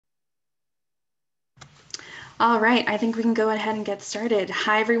All right, I think we can go ahead and get started.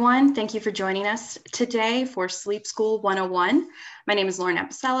 Hi, everyone. Thank you for joining us today for Sleep School 101. My name is Lauren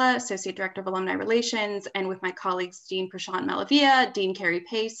Apicella, Associate Director of Alumni Relations, and with my colleagues, Dean Prashant Malavia, Dean Carey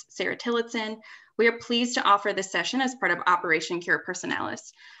Pace, Sarah Tillotson, we are pleased to offer this session as part of Operation Cure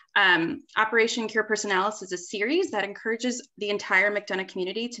Personalis. Operation Cure Personalis is a series that encourages the entire McDonough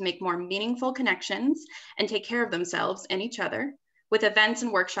community to make more meaningful connections and take care of themselves and each other, with events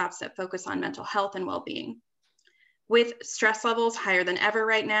and workshops that focus on mental health and well-being. With stress levels higher than ever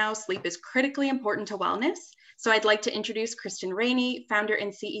right now, sleep is critically important to wellness. So I'd like to introduce Kristen Rainey, founder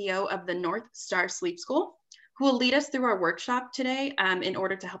and CEO of the Northstar Sleep School, who will lead us through our workshop today in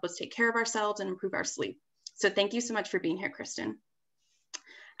order to help us take care of ourselves and improve our sleep. So thank you so much for being here, Kristen.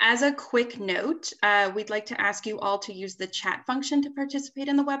 As a quick note, we'd like to ask you all to use the chat function to participate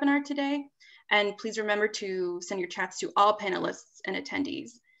in the webinar today. And please remember to send your chats to all panelists and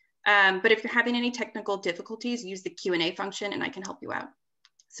attendees. But if you're having any technical difficulties, use the Q&A function and I can help you out.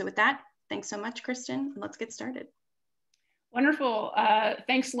 So with that, thanks so much, Kristen, and let's get started. Wonderful.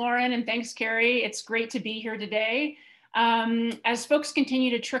 Thanks, Lauren, and thanks, Carrie. It's great to be here today. As folks continue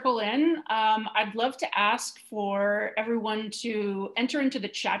to trickle in, I'd love to ask for everyone to enter into the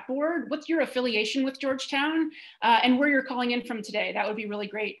chat board with your affiliation with Georgetown and where you're calling in from today. That would be really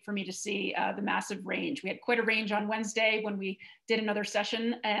great for me to see the massive range. We had quite a range on Wednesday when we did another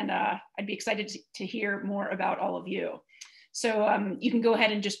session, and I'd be excited to hear more about all of you. So you can go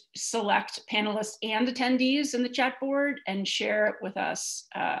ahead and just select panelists and attendees in the chat board and share with us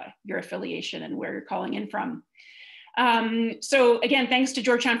your affiliation and where you're calling in from. So again, thanks to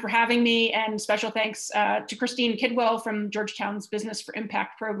Georgetown for having me, and special thanks to Christine Kidwell from Georgetown's Business for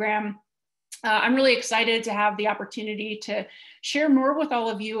Impact program. I'm really excited to have the opportunity to share more with all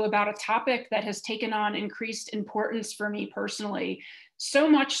of you about a topic that has taken on increased importance for me personally. So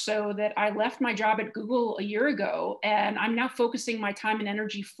much so that I left my job at Google a year ago, and I'm now focusing my time and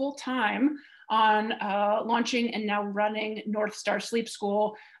energy full time on launching and now running Northstar Sleep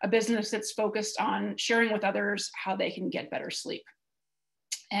School, a business that's focused on sharing with others how they can get better sleep.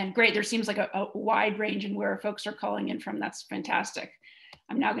 And great, there seems like a wide range in where folks are calling in from. That's fantastic.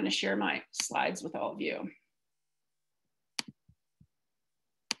 I'm now going to share my slides with all of you.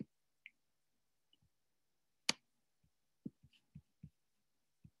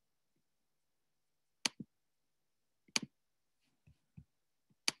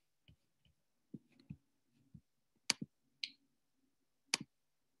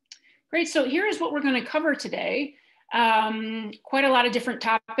 Great, so here's what we're going to cover today. Quite a lot of different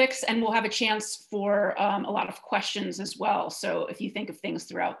topics, and we'll have a chance for a lot of questions as well. So if you think of things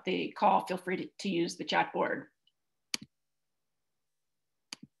throughout the call, feel free to use the chat board.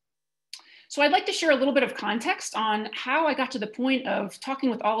 So I'd like to share a little bit of context on how I got to the point of talking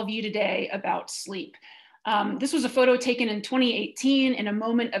with all of you today about sleep. This was a photo taken in 2018 in a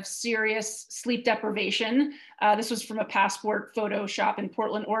moment of serious sleep deprivation. This was from a passport photo shop in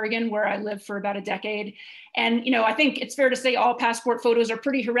Portland, Oregon, where I lived for about a decade. And, you know, I think it's fair to say all passport photos are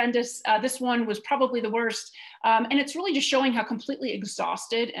pretty horrendous. This one was probably the worst. And it's really just showing how completely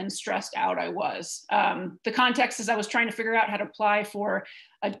exhausted and stressed out I was. The context is I was trying to figure out how to apply for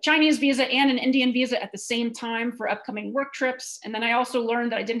a Chinese visa and an Indian visa at the same time for upcoming work trips. And then I also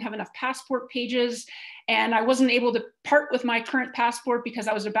learned that I didn't have enough passport pages, and I wasn't able to part with my current passport because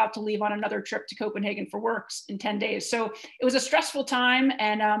I was about to leave on another trip to Copenhagen for work in 10 days. So it was a stressful time,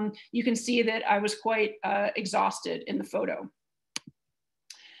 and you can see that I was quite exhausted in the photo.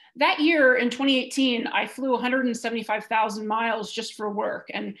 That year in 2018, I flew 175,000 miles just for work.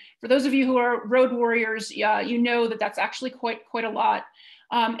 And for those of you who are road warriors, you know that that's actually quite a lot.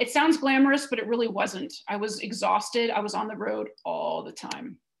 It sounds glamorous, but it really wasn't. I was exhausted. I was on the road all the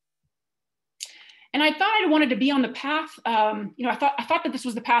time. And I thought I wanted to be on the path. You know, I thought that this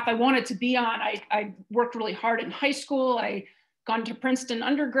was the path I wanted to be on. I worked really hard in high school. I gone to Princeton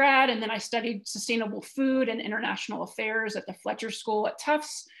undergrad, and then I studied sustainable food and international affairs at the Fletcher School at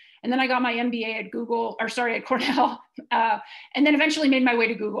Tufts. And then I got my MBA at at Cornell, and then eventually made my way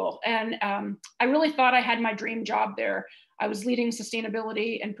to Google. And I really thought I had my dream job there. I was leading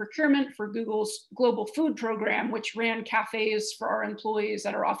sustainability and procurement for Google's global food program, which ran cafes for our employees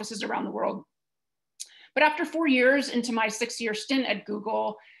at our offices around the world. But after 4 years into my 6-year stint at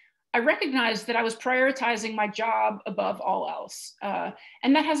Google, I recognized that I was prioritizing my job above all else.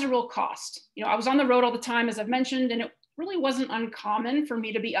 And that has a real cost. You know, I was on the road all the time, as I've mentioned, and it really wasn't uncommon for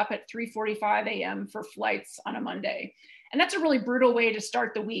me to be up at 3:45 a.m. for flights on a Monday. And that's a really brutal way to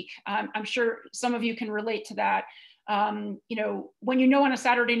start the week. I'm sure some of you can relate to that. You know, when you know on a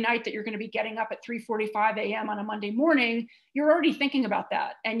Saturday night that you're going to be getting up at 3:45 a.m. on a Monday morning, you're already thinking about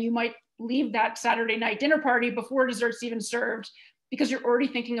that. And you might leave that Saturday night dinner party before dessert's even served, because you're already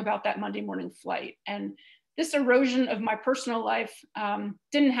thinking about that Monday morning flight. And this erosion of my personal life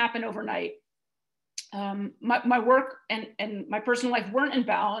didn't happen overnight. My work and my personal life weren't in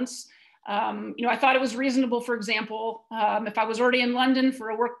balance. I thought it was reasonable, for example, if I was already in London for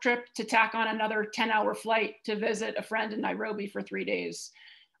a work trip, to tack on another 10-hour flight to visit a friend in Nairobi for 3 days.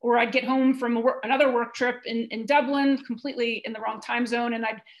 Or I'd get home from another work trip in Dublin, completely in the wrong time zone, and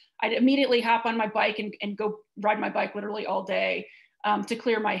I'd immediately hop on my bike and go ride my bike literally all day to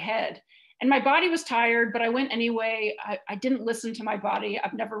clear my head. And my body was tired, but I went anyway. I didn't listen to my body.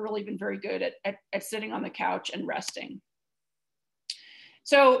 I've never really been very good at sitting on the couch and resting.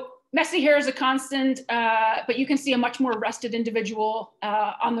 So messy hair is a constant, but you can see a much more rested individual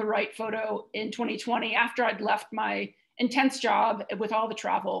on the right photo in 2020, after I'd left my intense job with all the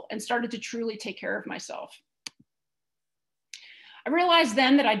travel and started to truly take care of myself. I realized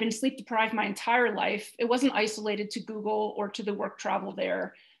then that I'd been sleep deprived my entire life. It wasn't isolated to Google or to the work travel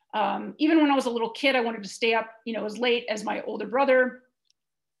there. Even when I was a little kid, I wanted to stay up, as late as my older brother.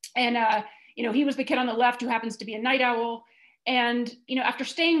 And, he was the kid on the left who happens to be a night owl. And, after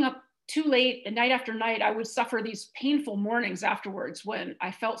staying up too late and night after night, I would suffer these painful mornings afterwards when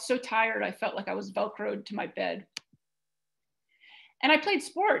I felt so tired. I felt like I was Velcroed to my bed. And I played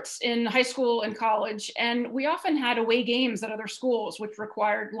sports in high school and college, and we often had away games at other schools, which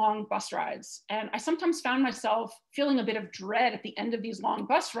required long bus rides. And I sometimes found myself feeling a bit of dread at the end of these long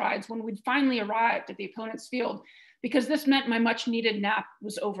bus rides when we'd finally arrived at the opponent's field, because this meant my much needed nap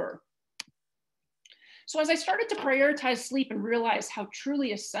was over. So as I started to prioritize sleep and realize how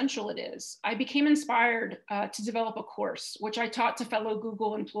truly essential it is, I became inspired to develop a course, which I taught to fellow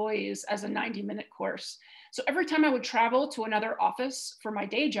Google employees as a 90-minute course. So every time I would travel to another office for my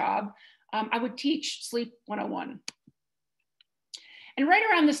day job, I would teach Sleep 101. And right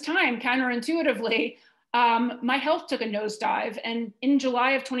around this time, counterintuitively, my health took a nosedive. And in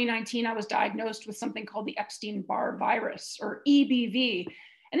July of 2019, I was diagnosed with something called the Epstein-Barr virus, or EBV.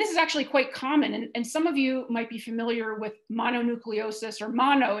 And this is actually quite common. And some of you might be familiar with mononucleosis, or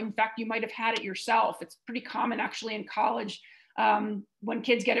mono. In fact, you might have had it yourself. It's pretty common actually in college when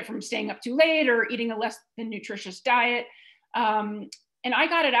kids get it from staying up too late or eating a less than nutritious diet. And I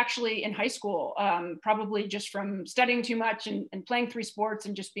got it actually in high school, probably just from studying too much and playing 3 sports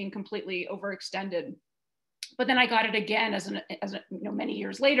and just being completely overextended. But then I got it again many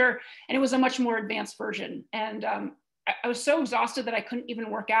years later, and it was a much more advanced version. And I was so exhausted that I couldn't even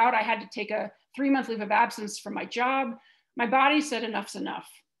work out. I had to take a 3-month leave of absence from my job. My body said enough's enough.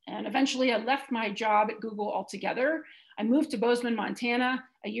 And eventually I left my job at Google altogether. I moved to Bozeman, Montana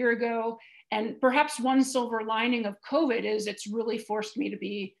a year ago. And perhaps one silver lining of COVID is it's really forced me to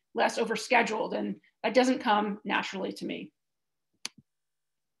be less overscheduled, and that doesn't come naturally to me.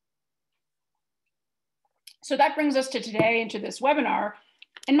 So that brings us to today and to this webinar.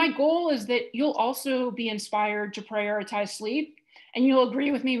 And my goal is that you'll also be inspired to prioritize sleep, and you'll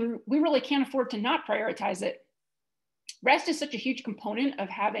agree with me, we really can't afford to not prioritize it. Rest is such a huge component of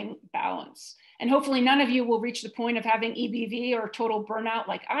having balance. And hopefully none of you will reach the point of having EBV or total burnout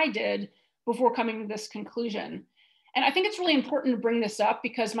like I did before coming to this conclusion. And I think it's really important to bring this up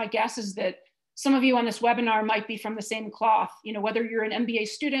because my guess is that some of you on this webinar might be from the same cloth, whether you're an MBA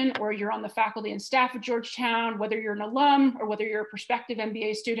student or you're on the faculty and staff at Georgetown, whether you're an alum or whether you're a prospective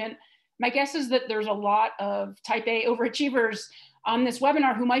MBA student. My guess is that there's a lot of type A overachievers on this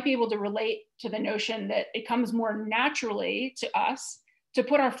webinar who might be able to relate to the notion that it comes more naturally to us to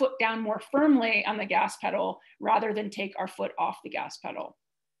put our foot down more firmly on the gas pedal rather than take our foot off the gas pedal.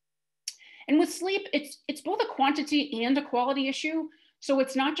 And with sleep, it's both a quantity and a quality issue. So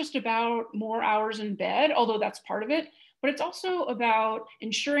it's not just about more hours in bed, although that's part of it, but it's also about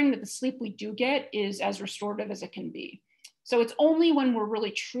ensuring that the sleep we do get is as restorative as it can be. So it's only when we're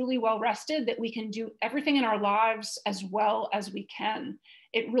really truly well rested that we can do everything in our lives as well as we can.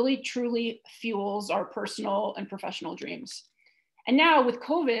 It really truly fuels our personal and professional dreams. And now with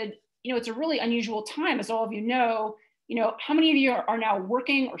COVID, it's a really unusual time, as all of you know. How many of you are now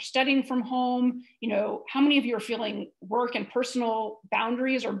working or studying from home? How many of you are feeling work and personal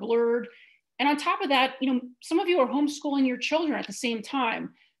boundaries are blurred? And on top of that, some of you are homeschooling your children at the same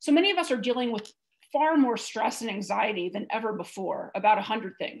time. So many of us are dealing with far more stress and anxiety than ever before about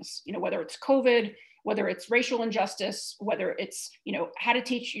 100 things, whether it's COVID, whether it's racial injustice, whether it's, how to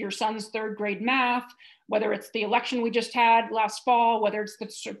teach your son's 3rd grade math, whether it's the election we just had last fall, whether it's the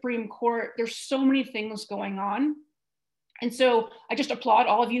Supreme Court. There's so many things going on. And so I just applaud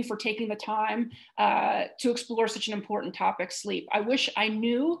all of you for taking the time to explore such an important topic, sleep. I wish I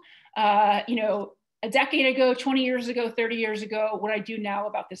knew, a decade ago, 20 years ago, 30 years ago, what I do now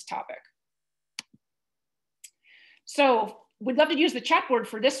about this topic. So we'd love to use the chat board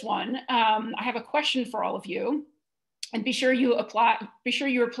for this one. I have a question for all of you, and be sure you reply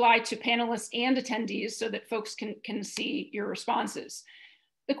to panelists and attendees so that folks can see your responses.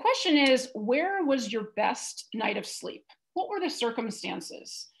 The question is, where was your best night of sleep? What were the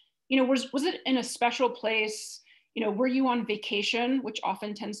circumstances? Was it in a special place? Were you on vacation, which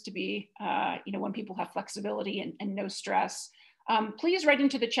often tends to be, when people have flexibility and no stress? Please write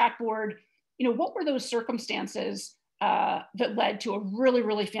into the chat board, what were those circumstances that led to a really,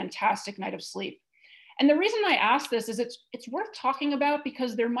 really fantastic night of sleep? And the reason I ask this is it's worth talking about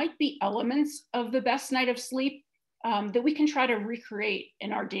because there might be elements of the best night of sleep that we can try to recreate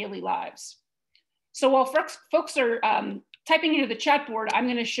in our daily lives. So while folks are typing into the chat board, I'm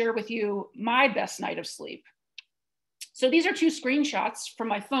going to share with you my best night of sleep. So these are two screenshots from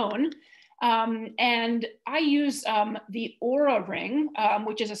my phone. And I use the Oura Ring,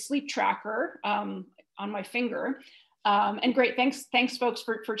 which is a sleep tracker on my finger. And great, thanks folks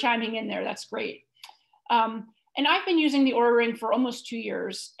for chiming in there. That's great. And I've been using the Oura Ring for almost 2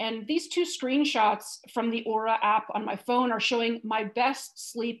 years. And these two screenshots from the Oura app on my phone are showing my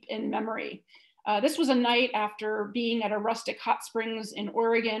best sleep in memory. This was a night after being at a rustic hot springs in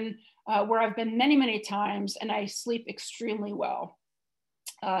Oregon, where I've been many, many times, and I sleep extremely well.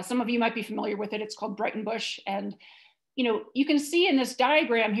 Some of you might be familiar with it. It's called Brighton Bush. And you can see in this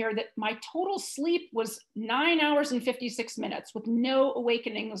diagram here that my total sleep was 9 hours and 56 minutes with no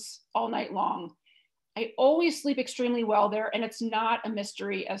awakenings all night long. I always sleep extremely well there, and it's not a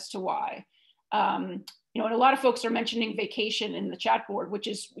mystery as to why. And a lot of folks are mentioning vacation in the chat board, which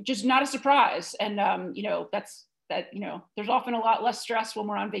is not a surprise. And there's often a lot less stress when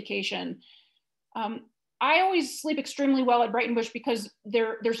we're on vacation. I always sleep extremely well at Brighton Bush because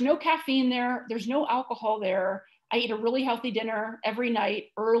there's no caffeine there, there's no alcohol there. I eat a really healthy dinner every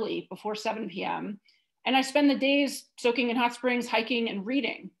night early before 7 p.m. And I spend the days soaking in hot springs, hiking, and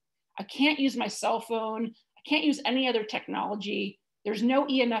reading. I can't use my cell phone. I can't use any other technology. There's no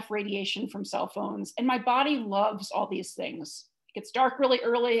EMF radiation from cell phones. And my body loves all these things. It gets dark really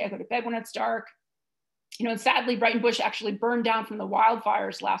early. I go to bed when it's dark. And sadly, Brighton Bush actually burned down from the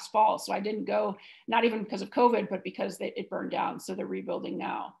wildfires last fall. So I didn't go, not even because of COVID, but because it burned down. So they're rebuilding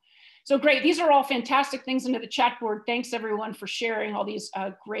now. So great. These are all fantastic things into the chat board. Thanks everyone for sharing all these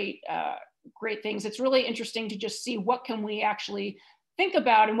great things. It's really interesting to just see what can we actually think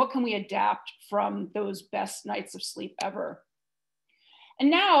about and what can we adapt from those best nights of sleep ever. And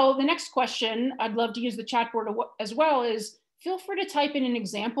now the next question, I'd love to use the chat board as well, is feel free to type in an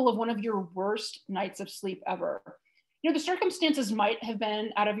example of one of your worst nights of sleep ever. The circumstances might have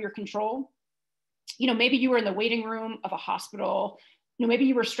been out of your control. Maybe you were in the waiting room of a hospital. Maybe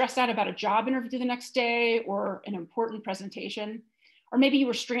you were stressed out about a job interview the next day or an important presentation. Or maybe you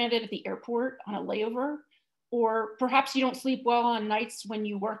were stranded at the airport on a layover. Or perhaps you don't sleep well on nights when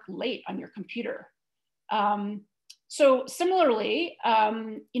you work late on your computer. So similarly,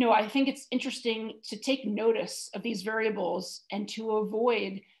 I think it's interesting to take notice of these variables and to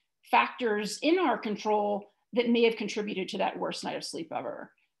avoid factors in our control that may have contributed to that worst night of sleep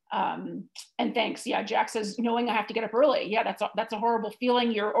ever. And thanks. Yeah, Jack says, knowing I have to get up early. Yeah, that's a horrible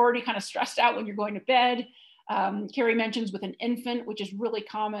feeling. You're already kind of stressed out when you're going to bed. Carrie mentions with an infant, which is really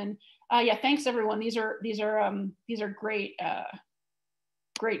common. Yeah, thanks everyone. These are great,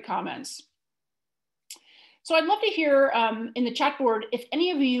 great comments. So I'd love to hear in the chat board if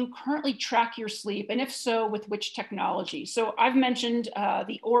any of you currently track your sleep, and if so, with which technology. So I've mentioned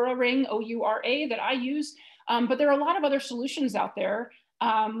the Oura Ring, O-U-R-A, that I use, but there are a lot of other solutions out there.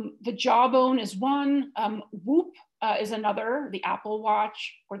 The Jawbone is one, Whoop is another, the Apple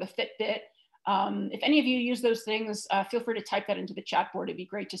Watch or the Fitbit. If any of you use those things, feel free to type that into the chat board. It'd be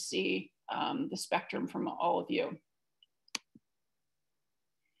great to see the spectrum from all of you.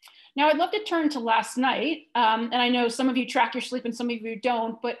 Now, I'd love to turn to last night. And I know some of you track your sleep and some of you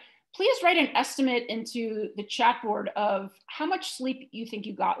don't, but please write an estimate into the chat board of how much sleep you think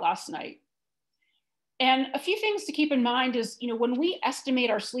you got last night. And a few things to keep in mind is, when we estimate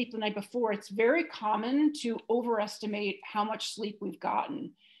our sleep the night before, it's very common to overestimate how much sleep we've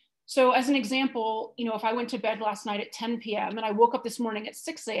gotten. So as an example, if I went to bed last night at 10 p.m. and I woke up this morning at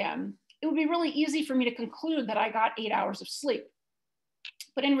 6 a.m., it would be really easy for me to conclude that I got 8 hours of sleep.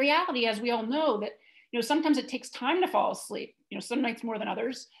 But in reality, as we all know, that sometimes it takes time to fall asleep, some nights more than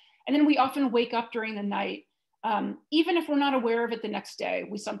others. And then we often wake up during the night. Even if we're not aware of it the next day,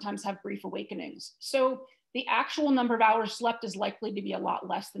 we sometimes have brief awakenings. So the actual number of hours slept is likely to be a lot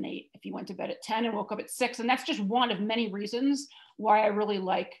less than 8 if you went to bed at 10 and woke up at 6. And that's just one of many reasons why I really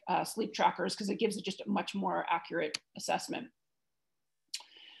like sleep trackers, because it gives it just a much more accurate assessment.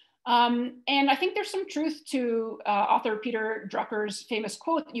 And I think there's some truth to author Peter Drucker's famous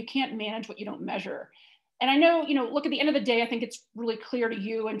quote, "You can't manage what you don't measure." And I know, look, at the end of the day, I think it's really clear to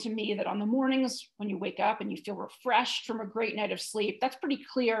you and to me that on the mornings when you wake up and you feel refreshed from a great night of sleep, that's pretty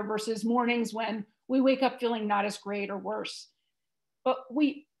clear versus mornings when we wake up feeling not as great or worse. But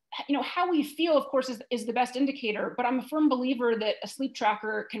how we feel, of course, is the best indicator, but I'm a firm believer that a sleep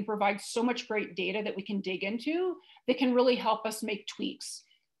tracker can provide so much great data that we can dig into that can really help us make tweaks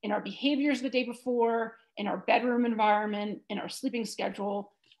in our behaviors the day before, in our bedroom environment, in our sleeping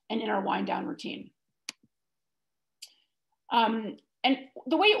schedule, and in our wind down routine. And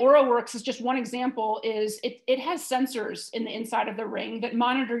the way Aura works is just one example. Is it has sensors in the inside of the ring that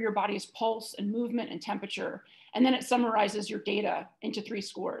monitor your body's pulse and movement and temperature. And then it summarizes your data into 3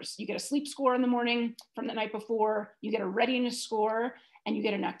 scores. You get a sleep score in the morning from the night before, you get a readiness score, and you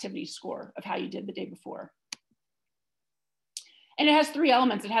get an activity score of how you did the day before. And it has 3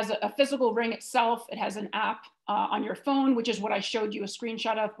 elements. It has a physical ring itself. It has an app on your phone, which is what I showed you a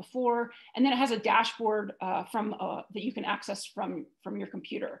screenshot of before. And then it has a dashboard that you can access from your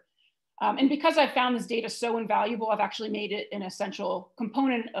computer. And because I've found this data so invaluable, I've actually made it an essential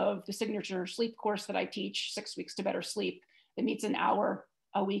component of the signature sleep course that I teach, 6 Weeks to Better Sleep. It meets an hour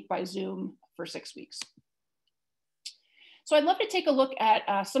a week by Zoom for 6 weeks. So I'd love to take a look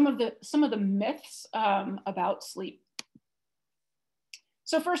at some of the myths about sleep.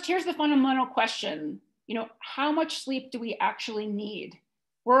 So first, here's the fundamental question. How much sleep do we actually need?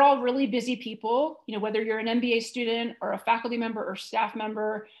 We're all really busy people, whether you're an MBA student or a faculty member or staff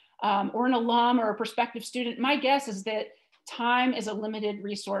member, or an alum or a prospective student. My guess is that time is a limited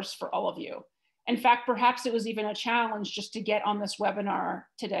resource for all of you. In fact, perhaps it was even a challenge just to get on this webinar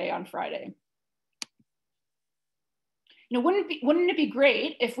today on Friday. Wouldn't it be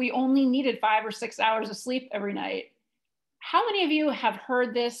great if we only needed 5 or 6 hours of sleep every night? How many of you have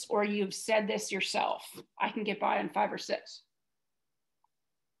heard this or you've said this yourself? I can get by on 5 or 6.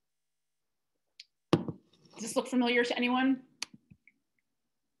 Does this look familiar to anyone?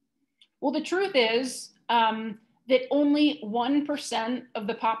 Well, the truth is that only 1% of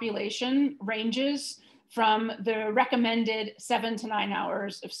the population ranges from the recommended 7 to 9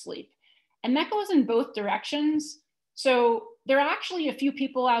 hours of sleep. And that goes in both directions. So there are actually a few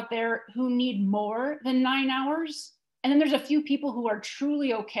people out there who need more than 9 hours. And then there's a few people who are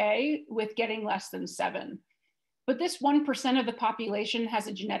truly okay with getting less than 7. But this 1% of the population has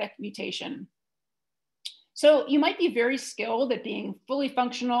a genetic mutation. So you might be very skilled at being fully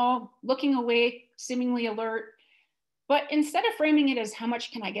functional, looking awake, seemingly alert, but instead of framing it as how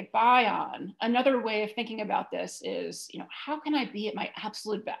much can I get by on, another way of thinking about this is, how can I be at my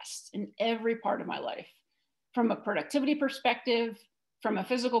absolute best in every part of my life, from a productivity perspective, from a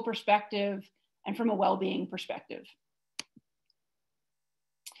physical perspective, and from a well-being perspective.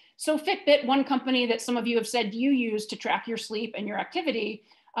 So Fitbit, one company that some of you have said you use to track your sleep and your activity,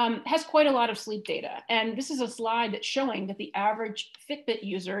 has quite a lot of sleep data. And this is a slide that's showing that the average Fitbit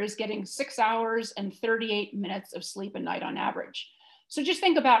user is getting 6 hours and 38 minutes of sleep a night on average. So just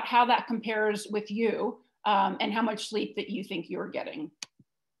think about how that compares with you and how much sleep that you think you're getting.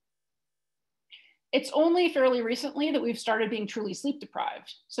 It's only fairly recently that we've started being truly sleep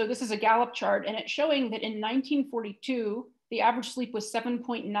deprived. So this is a Gallup chart, and it's showing that in 1942, the average sleep was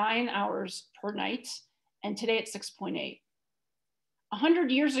 7.9 hours per night, and today it's 6.8.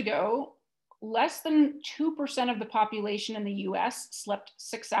 100 years ago, less than 2% of the population in the US slept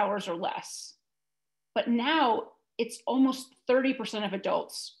 6 hours or less. But now it's almost 30% of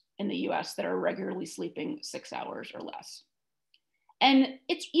adults in the US that are regularly sleeping 6 hours or less. And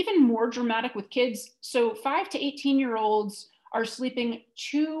it's even more dramatic with kids. So 5 to 18-year-olds are sleeping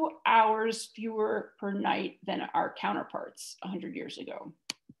 2 hours fewer per night than our counterparts 100 years ago.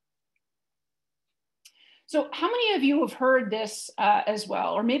 So how many of you have heard this as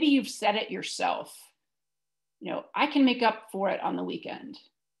well? Or maybe you've said it yourself. I can make up for it on the weekend.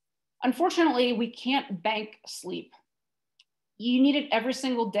 Unfortunately, we can't bank sleep. You need it every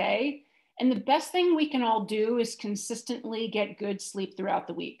single day. And the best thing we can all do is consistently get good sleep throughout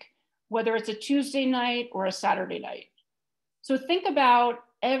the week, whether it's a Tuesday night or a Saturday night. So think about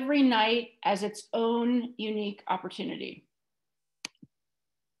every night as its own unique opportunity.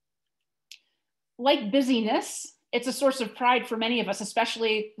 Like busyness, it's a source of pride for many of us,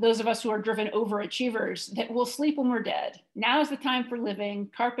 especially those of us who are driven overachievers, that we'll sleep when we're dead. Now is the time for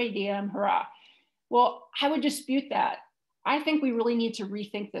living, carpe diem, hurrah. Well, I would dispute that. I think we really need to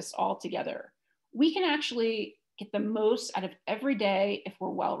rethink this altogether. We can actually get the most out of every day if we're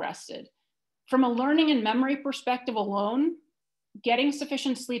well rested. From a learning and memory perspective alone, getting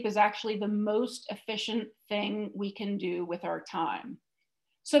sufficient sleep is actually the most efficient thing we can do with our time.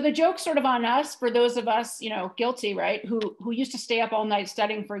 So the joke's sort of on us for those of us, guilty, right? Who used to stay up all night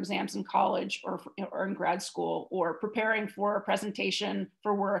studying for exams in college or in grad school, or preparing for a presentation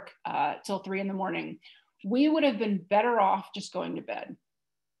for work till 3 a.m. We would have been better off just going to bed.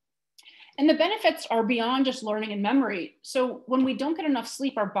 And the benefits are beyond just learning and memory. So when we don't get enough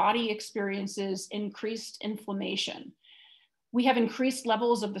sleep, our body experiences increased inflammation. We have increased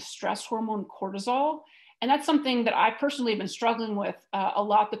levels of the stress hormone cortisol. And that's something that I personally have been struggling with a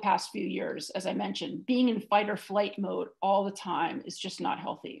lot the past few years. As I mentioned, being in fight or flight mode all the time is just not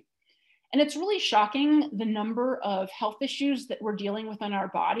healthy. And it's really shocking the number of health issues that we're dealing with in our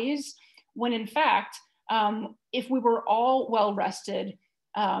bodies, when in fact, if we were all well rested,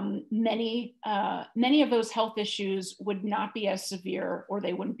 many of those health issues would not be as severe, or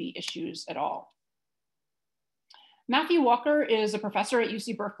they wouldn't be issues at all. Matthew Walker is a professor at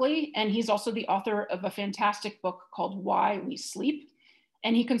UC Berkeley, and he's also the author of a fantastic book called Why We Sleep,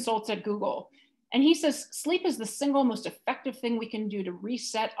 and he consults at Google. And he says, sleep is the single most effective thing we can do to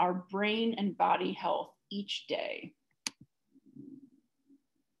reset our brain and body health each day.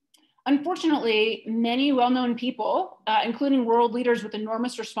 Unfortunately, many well-known people, including world leaders with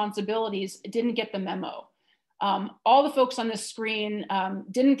enormous responsibilities, didn't get the memo. All the folks on this screen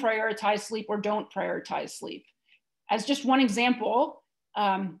didn't prioritize sleep or don't prioritize sleep. As just one example,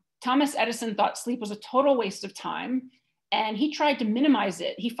 Thomas Edison thought sleep was a total waste of time, and he tried to minimize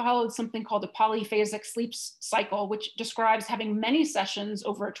it. He followed something called a polyphasic sleep cycle, which describes having many sessions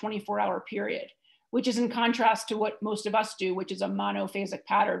over a 24-hour period, which is in contrast to what most of us do, which is a monophasic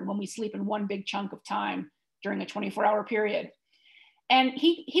pattern, when we sleep in one big chunk of time during a 24-hour period. And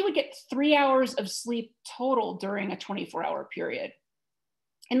he would get 3 hours of sleep total during a 24-hour period.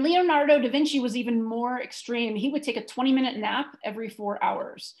 And Leonardo da Vinci was even more extreme. He would take a 20-minute nap every 4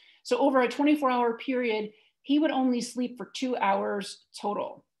 hours. So over a 24-hour period, he would only sleep for 2 hours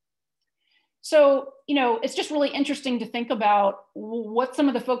total. So, it's just really interesting to think about what some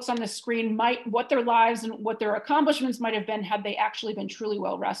of the folks on the screen what their lives and what their accomplishments might have been had they actually been truly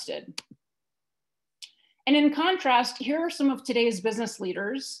well rested. And in contrast, here are some of today's business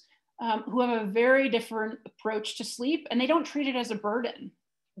leaders who have a very different approach to sleep, and they don't treat it as a burden.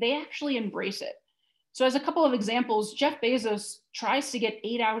 They actually embrace it. So as a couple of examples, Jeff Bezos tries to get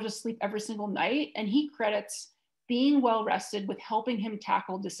 8 hours of sleep every single night, and he credits being well rested with helping him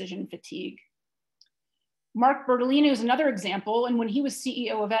tackle decision fatigue. Mark Bertolini is another example, and when he was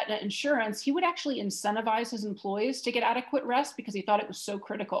CEO of Aetna Insurance, he would actually incentivize his employees to get adequate rest because he thought it was so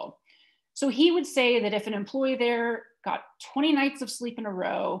critical. So he would say that if an employee there got 20 nights of sleep in a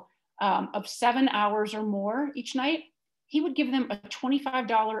row of 7 hours or more each night, he would give them a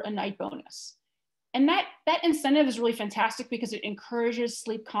 $25 a night bonus. And that incentive is really fantastic because it encourages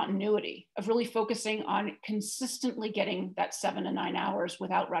sleep continuity, of really focusing on consistently getting that 7 to 9 hours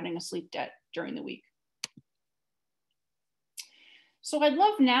without running a sleep debt during the week. So I'd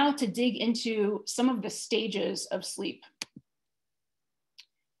love now to dig into some of the stages of sleep.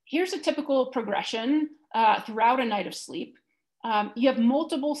 Here's a typical progression throughout a night of sleep. You have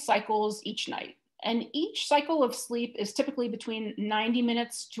multiple cycles each night. And each cycle of sleep is typically between 90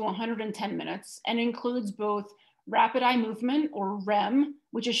 minutes to 110 minutes and includes both rapid eye movement, or REM,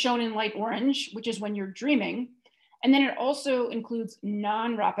 which is shown in light orange, which is when you're dreaming. And then it also includes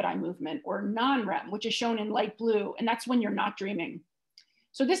non-rapid eye movement, or non-REM, which is shown in light blue, and that's when you're not dreaming.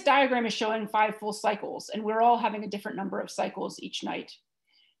 So this diagram is showing 5 full cycles, and we're all having a different number of cycles each night.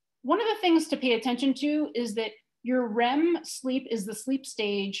 One of the things to pay attention to is that your REM sleep is the sleep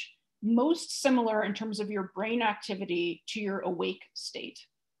stage most similar in terms of your brain activity to your awake state.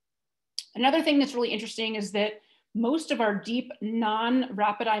 Another thing that's really interesting is that most of our deep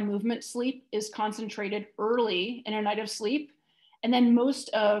non-rapid eye movement sleep is concentrated early in a night of sleep. And then most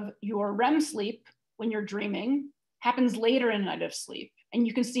of your REM sleep, when you're dreaming, happens later in a night of sleep. And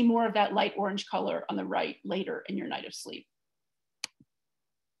you can see more of that light orange color on the right later in your night of sleep.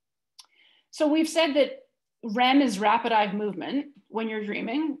 So we've said that REM is rapid eye movement when you're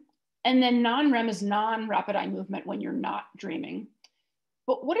dreaming, and then non-REM is non-rapid eye movement when you're not dreaming.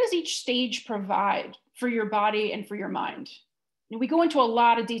 But what does each stage provide for your body and for your mind? And we go into a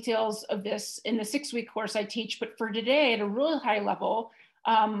lot of details of this in the 6-week course I teach, but for today at a really high level,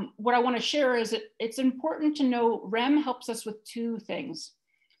 what I want to share is that it's important to know REM helps us with 2 things.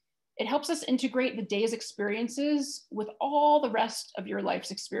 It helps us integrate the day's experiences with all the rest of your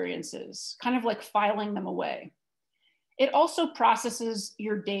life's experiences, kind of like filing them away. It also processes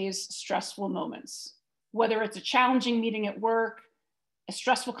your day's stressful moments, whether it's a challenging meeting at work, a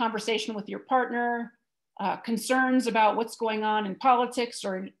stressful conversation with your partner, concerns about what's going on in politics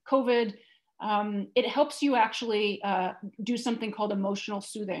or in COVID, it helps you actually do something called emotional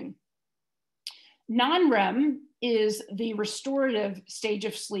soothing. Non-REM is the restorative stage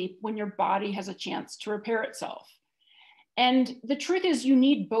of sleep when your body has a chance to repair itself. And the truth is you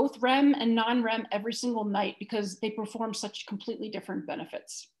need both REM and non-REM every single night because they perform such completely different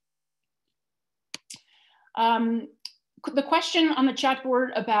benefits. The question on the chat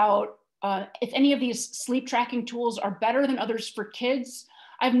board about if any of these sleep tracking tools are better than others for kids,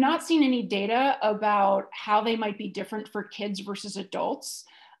 I've not seen any data about how they might be different for kids versus adults.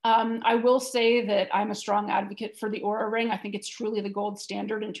 I will say that I'm a strong advocate for the Oura Ring. I think it's truly the gold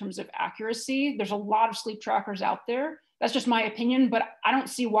standard in terms of accuracy. There's a lot of sleep trackers out there. That's just my opinion, but I don't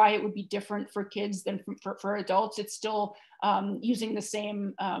see why it would be different for kids than for adults. It's still using the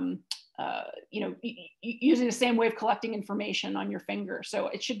same, using the same way of collecting information on your finger. So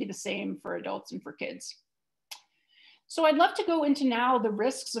it should be the same for adults and for kids. So I'd love to go into now the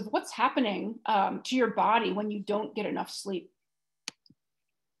risks of what's happening to your body when you don't get enough sleep.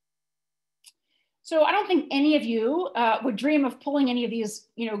 So I don't think any of you would dream of pulling any of these,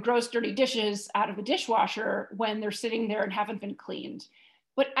 gross, dirty dishes out of the dishwasher when they're sitting there and haven't been cleaned.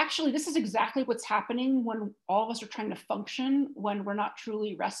 But actually, this is exactly what's happening when all of us are trying to function when we're not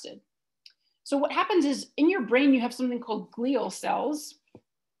truly rested. So what happens is in your brain, you have something called glial cells,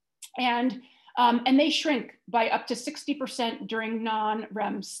 and they shrink by up to 60% during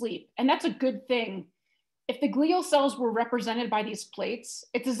non-REM sleep. And that's a good thing. If the glial cells were represented by these plates,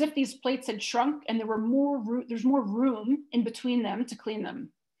 it's as if these plates had shrunk and there's more room in between them to clean them.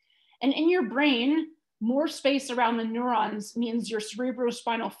 And in your brain, more space around the neurons means your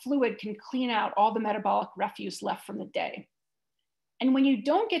cerebrospinal fluid can clean out all the metabolic refuse left from the day. And when you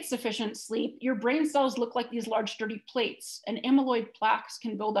don't get sufficient sleep, your brain cells look like these large dirty plates, and amyloid plaques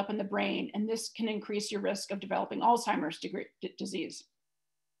can build up in the brain, and this can increase your risk of developing Alzheimer's disease.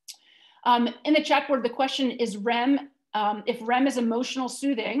 In the chat board, the question is REM. If REM is emotional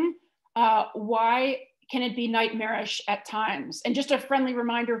soothing, why can it be nightmarish at times? And just a friendly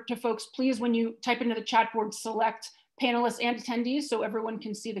reminder to folks, please, when you type into the chat board, select panelists and attendees so everyone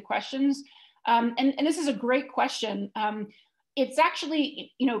can see the questions. And this is a great question. It's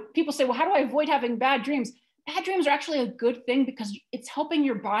actually, people say, well, how do I avoid having bad dreams? Bad dreams are actually a good thing because it's helping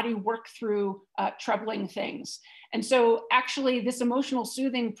your body work through troubling things. And so actually this emotional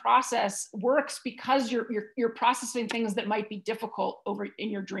soothing process works because you're processing things that might be difficult over in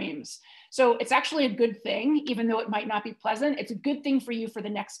your dreams. So it's actually a good thing, even though it might not be pleasant. It's a good thing for you for the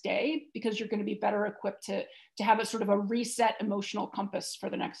next day because you're going to be better equipped to have a sort of a reset emotional compass for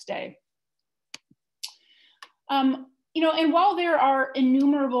the next day. And while there are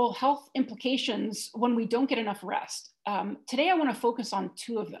innumerable health implications when we don't get enough rest, today I want to focus on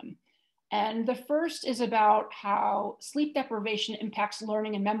two of them. And the first is about how sleep deprivation impacts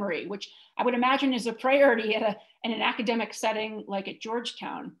learning and memory, which I would imagine is a priority in an academic setting like at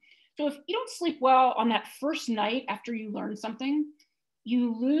Georgetown. So if you don't sleep well on that first night after you learn something,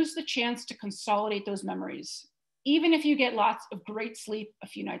 you lose the chance to consolidate those memories, even if you get lots of great sleep a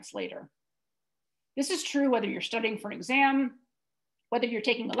few nights later. This is true whether you're studying for an exam, whether you're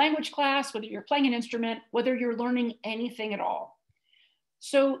taking a language class, whether you're playing an instrument, whether you're learning anything at all.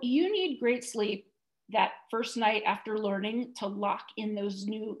 So you need great sleep that first night after learning to lock in those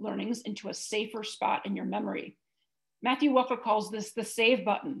new learnings into a safer spot in your memory. Matthew Walker calls this the save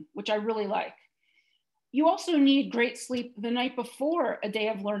button, which I really like. You also need great sleep the night before a day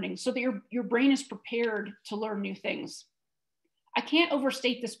of learning so that your brain is prepared to learn new things. I can't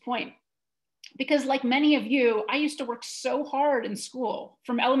overstate this point because like many of you, I used to work so hard in school,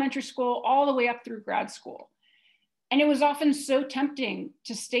 from elementary school all the way up through grad school. And it was often so tempting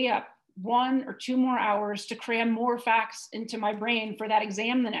to stay up 1 or 2 more hours to cram more facts into my brain for that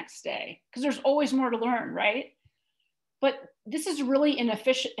exam the next day, because there's always more to learn, right? But this is really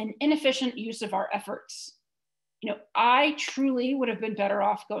an inefficient use of our efforts. I truly would have been better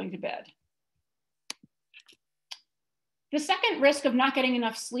off going to bed. The second risk of not getting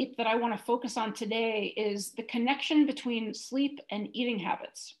enough sleep that I want to focus on today is the connection between sleep and eating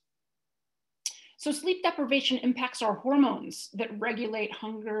habits. So sleep deprivation impacts our hormones that regulate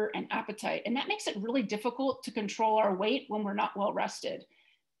hunger and appetite, and that makes it really difficult to control our weight when we're not well rested.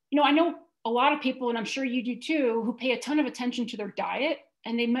 I know a lot of people, and I'm sure you do too, who pay a ton of attention to their diet,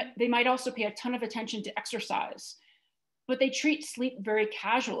 and they might also pay a ton of attention to exercise, but they treat sleep very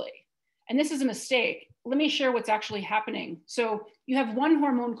casually. And this is a mistake. Let me share what's actually happening. So you have one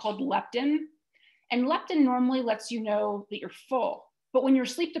hormone called leptin, and leptin normally lets you know that you're full, but when you're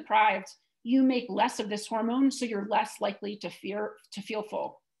sleep deprived, you make less of this hormone, so you're less likely to feel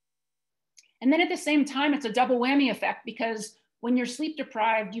full. And then at the same time, it's a double whammy effect, because when you're sleep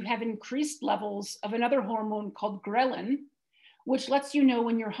deprived, you have increased levels of another hormone called ghrelin, which lets you know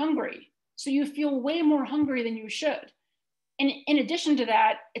when you're hungry. So you feel way more hungry than you should. And in addition to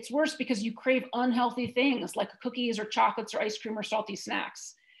that, it's worse because you crave unhealthy things like cookies or chocolates or ice cream or salty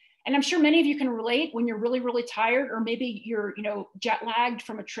snacks. And I'm sure many of you can relate when you're really, really tired, or maybe you're, jet lagged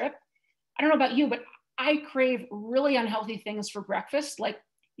from a trip. I don't know about you, but I crave really unhealthy things for breakfast, like,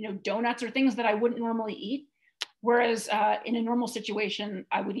 donuts or things that I wouldn't normally eat. Whereas in a normal situation,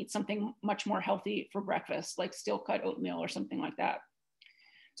 I would eat something much more healthy for breakfast, like steel cut oatmeal or something like that.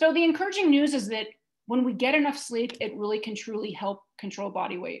 So the encouraging news is that when we get enough sleep, it really can truly help control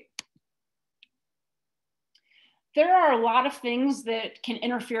body weight. There are a lot of things that can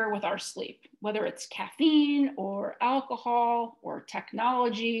interfere with our sleep, whether it's caffeine or alcohol or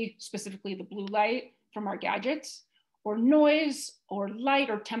technology, specifically the blue light from our gadgets, or noise or light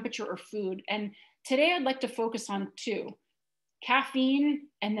or temperature or food. And today I'd like to focus on two: caffeine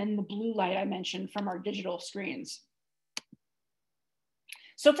and then the blue light I mentioned from our digital screens.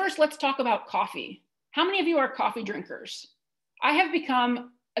 So first, let's talk about coffee. How many of you are coffee drinkers? I have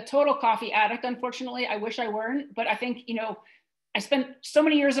become a total coffee addict, unfortunately. I wish I weren't, but I think, I spent so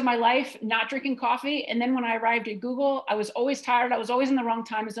many years of my life not drinking coffee. And then when I arrived at Google, I was always tired. I was always in the wrong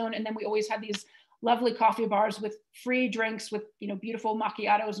time zone. And then we always had these lovely coffee bars with free drinks with, beautiful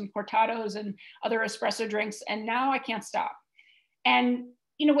macchiatos and cortados and other espresso drinks. And now I can't stop. And,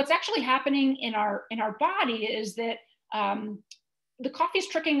 what's actually happening in our body is that the coffee is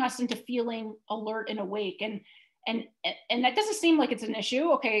tricking us into feeling alert and awake. And that doesn't seem like it's an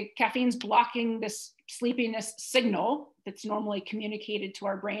issue. Okay, caffeine's blocking this sleepiness signal that's normally communicated to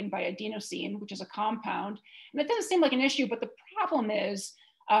our brain by adenosine, which is a compound. And that doesn't seem like an issue, but the problem is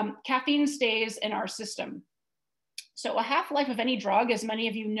caffeine stays in our system. So a half-life of any drug, as many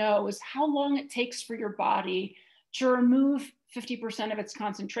of you know, is how long it takes for your body to remove 50% of its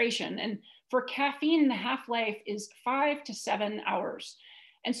concentration. And for caffeine, the half-life is 5 to 7 hours.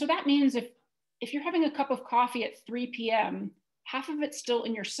 And so that means if you're having a cup of coffee at 3 p.m., half of it's still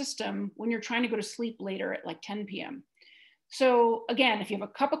in your system when you're trying to go to sleep later at like 10 p.m. So again, if you have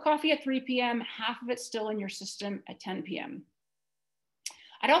a cup of coffee at 3 p.m., half of it's still in your system at 10 p.m.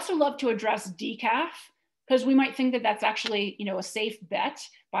 I'd also love to address decaf, because we might think that that's actually, a safe bet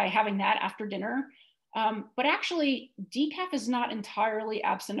by having that after dinner. But actually, decaf is not entirely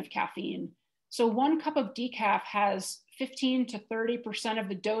absent of caffeine. So 1 cup of decaf has 15 to 30% of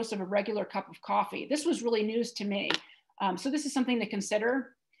the dose of a regular cup of coffee. This was really news to me. So this is something to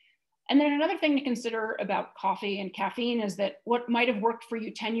consider. And then another thing to consider about coffee and caffeine is that what might have worked for you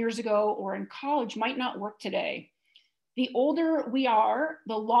 10 years ago or in college might not work today. The older we are,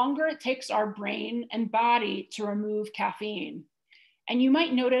 the longer it takes our brain and body to remove caffeine. And you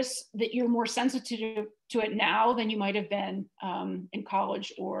might notice that you're more sensitive to it now than you might have been in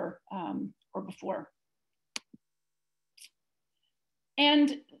college or before.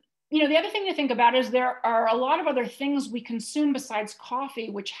 And the other thing to think about is there are a lot of other things we consume besides coffee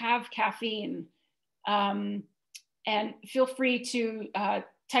which have caffeine. And feel free to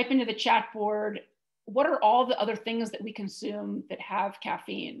type into the chat board, what are all the other things that we consume that have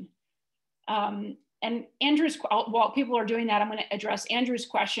caffeine? And Andrew's, while people are doing that, I'm going to address Andrew's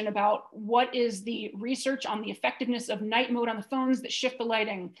question about what is the research on the effectiveness of night mode on the phones that shift the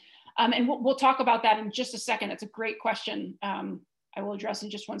lighting. And we'll talk about that in just a second. It's a great question. I will address in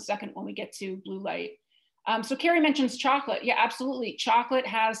just 1 second when we get to blue light. So Carrie mentions chocolate. Yeah, absolutely. Chocolate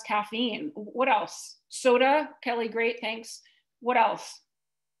has caffeine. What else? Soda. Kelly, great, thanks. What else?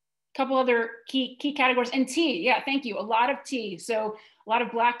 A couple other key categories. And tea. Yeah, thank you. A lot of tea. So a lot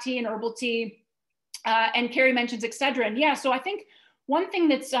of black tea and herbal tea. And Carrie mentions Excedrin. Yeah, so I think one thing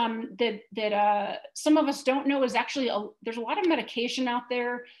that's that some of us don't know is actually there's a lot of medication out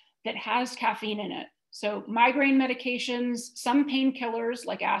there that has caffeine in it. So migraine medications, some painkillers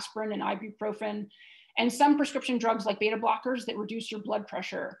like aspirin and ibuprofen, and some prescription drugs like beta blockers that reduce your blood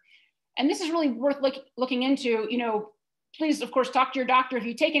pressure. And this is really worth looking into. Please, of course, talk to your doctor if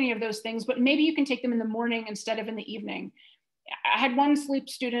you take any of those things, but maybe you can take them in the morning instead of in the evening. I had one sleep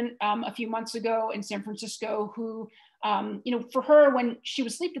student a few months ago in San Francisco who, for her, when she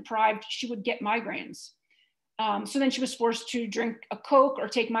was sleep deprived, she would get migraines. So then she was forced to drink a Coke or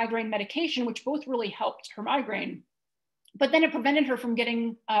take migraine medication, which both really helped her migraine. But then it prevented her from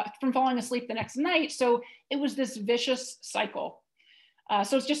from falling asleep the next night. So it was this vicious cycle.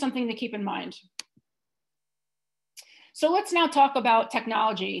 So it's just something to keep in mind. So let's now talk about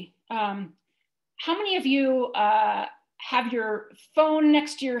technology. How many of you have your phone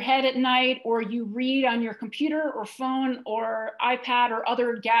next to your head at night, or you read on your computer or phone or iPad or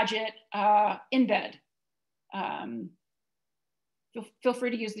other gadget in bed. Feel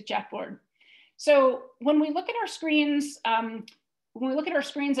free to use the chat board. So when we look at our screens,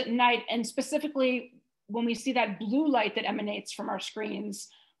 at night, and specifically when we see that blue light that emanates from our screens,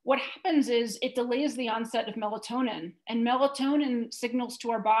 what happens is it delays the onset of melatonin, and melatonin signals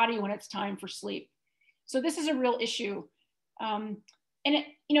to our body when it's time for sleep. So this is a real issue. And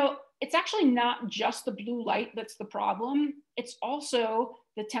it's actually not just the blue light that's the problem. It's also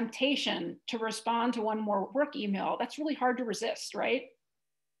the temptation to respond to one more work email. That's really hard to resist, right?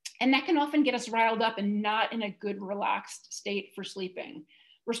 And that can often get us riled up and not in a good, relaxed state for sleeping.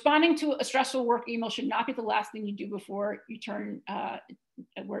 Responding to a stressful work email should not be the last thing you do before you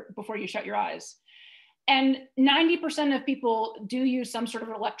shut your eyes. And 90% of people do use some sort of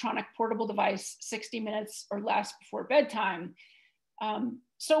electronic portable device 60 minutes or less before bedtime.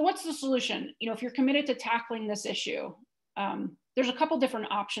 So what's the solution? If you're committed to tackling this issue, there's a couple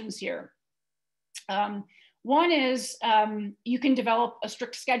different options here. One is you can develop a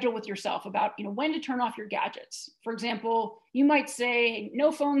strict schedule with yourself about when to turn off your gadgets. For example, you might say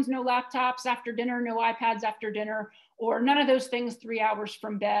no phones, no laptops after dinner, no iPads after dinner, or none of those things 3 hours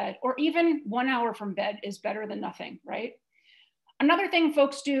from bed, or even 1 hour from bed is better than nothing, right? Another thing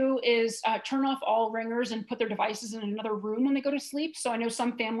folks do is turn off all ringers and put their devices in another room when they go to sleep. So I know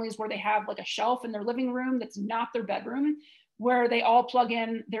some families where they have like a shelf in their living room that's not their bedroom, where they all plug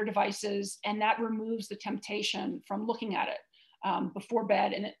in their devices, and that removes the temptation from looking at it before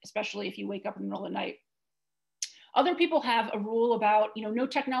bed, and especially if you wake up in the middle of the night. Other people have a rule about no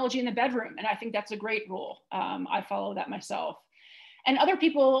technology in the bedroom, and I think that's a great rule. I follow that myself. And other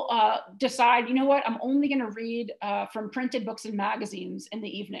people decide, what, I'm only going to read from printed books and magazines in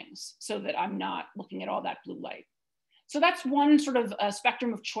the evenings so that I'm not looking at all that blue light. So that's one sort of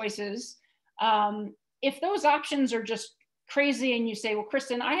spectrum of choices. If those options are just crazy and you say, well,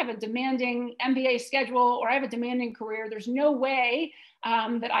 Kristen, I have a demanding MBA schedule, or I have a demanding career, there's no way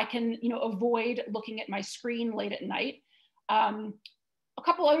that I can avoid looking at my screen late at night. A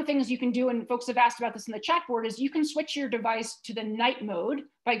couple other things you can do, and folks have asked about this in the chat board, is you can switch your device to the night mode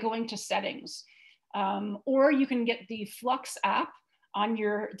by going to settings. Or you can get the Flux app on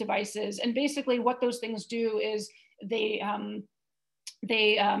your devices. And basically what those things do is they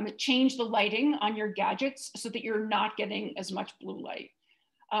change the lighting on your gadgets so that you're not getting as much blue light.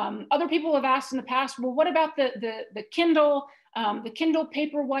 Other people have asked in the past, well, what about the Kindle? The Kindle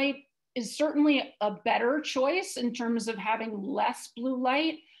Paperwhite is certainly a better choice in terms of having less blue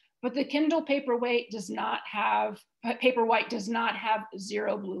light, but the Kindle Paperwhite does not have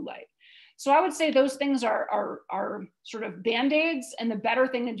zero blue light. So I would say those things are sort of Band-Aids, and the better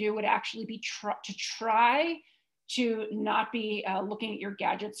thing to do would actually be to try to not be looking at your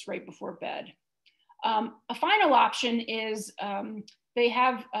gadgets right before bed. A final option is they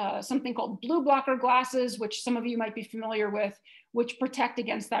have something called blue blocker glasses, which some of you might be familiar with, which protect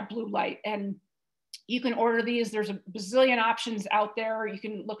against that blue light. And you can order these. There's a bazillion options out there. You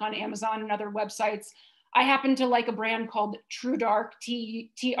can look on Amazon and other websites. I happen to like a brand called TrueDark,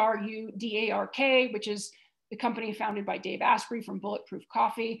 T-R-U-D-A-R-K, which is the company founded by Dave Asprey from Bulletproof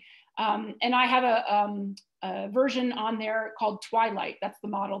Coffee. And I have a version on there called Twilight. That's the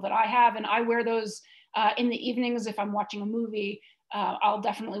model that I have. And I wear those in the evenings if I'm watching a movie. I'll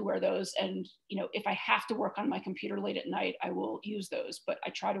definitely wear those. And if I have to work on my computer late at night, I will use those, but I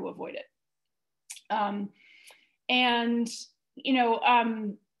try to avoid it.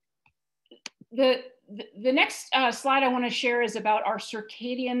 The next slide I want to share is about our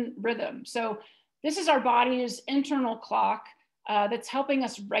circadian rhythm. So this is our body's internal clock that's helping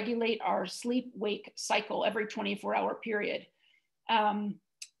us regulate our sleep-wake cycle every 24-hour period.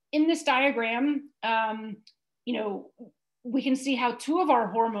 In this diagram, we can see how two of our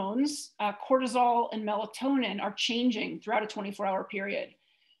hormones, cortisol and melatonin, are changing throughout a 24-hour period.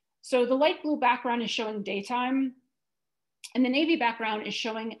 So the light blue background is showing daytime, and the navy background is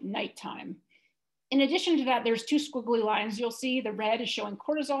showing nighttime. In addition to that, there's two squiggly lines. You'll see the red is showing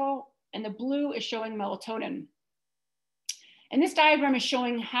cortisol, and the blue is showing melatonin. And this diagram is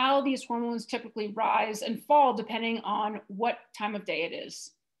showing how these hormones typically rise and fall depending on what time of day it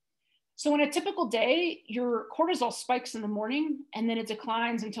is. So in a typical day, your cortisol spikes in the morning, and then it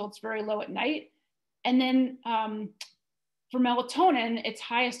declines until it's very low at night. And then for melatonin, it's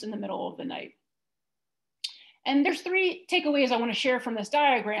highest in the middle of the night. And there's three takeaways I want to share from this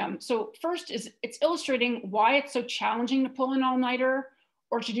diagram. So first is it's illustrating why it's so challenging to pull an all-nighter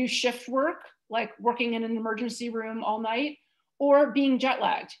or to do shift work, like working in an emergency room all night, or being jet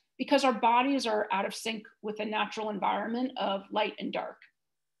lagged, because our bodies are out of sync with the natural environment of light and dark.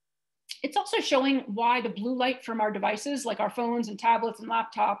 It's also showing why the blue light from our devices, like our phones and tablets and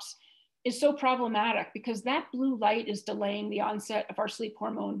laptops, is so problematic, because that blue light is delaying the onset of our sleep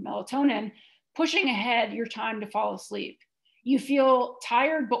hormone melatonin, pushing ahead your time to fall asleep. You feel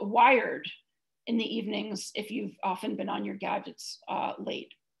tired but wired in the evenings if you've often been on your gadgets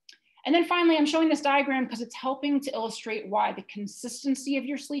late. And then finally, I'm showing this diagram because it's helping to illustrate why the consistency of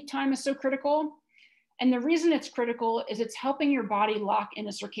your sleep time is so critical. And the reason it's critical is it's helping your body lock in a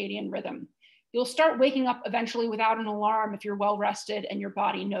circadian rhythm. You'll start waking up eventually without an alarm if you're well rested and your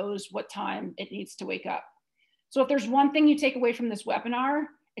body knows what time it needs to wake up. So if there's one thing you take away from this webinar,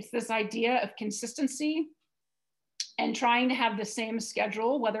 it's this idea of consistency and trying to have the same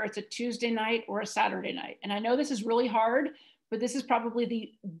schedule, whether it's a Tuesday night or a Saturday night. And I know this is really hard, but this is probably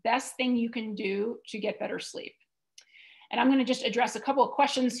the best thing you can do to get better sleep. And I'm going to just address a couple of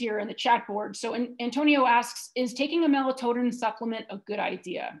questions here in the chat board. So Antonio asks, is taking a melatonin supplement a good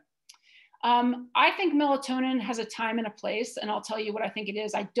idea? I think melatonin has a time and a place, and I'll tell you what I think it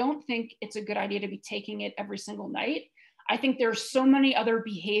is. I don't think it's a good idea to be taking it every single night. I think there's so many other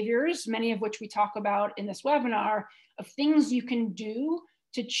behaviors, many of which we talk about in this webinar, of things you can do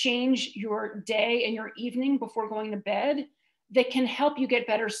to change your day and your evening before going to bed that can help you get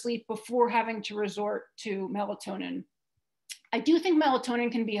better sleep before having to resort to melatonin. I do think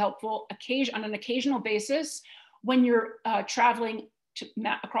melatonin can be helpful on an occasional basis when you're traveling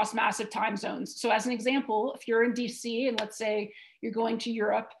across massive time zones. So as an example, if you're in DC and let's say you're going to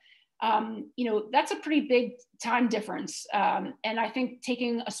Europe, that's a pretty big time difference. And I think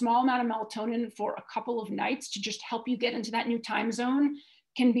taking a small amount of melatonin for a couple of nights to just help you get into that new time zone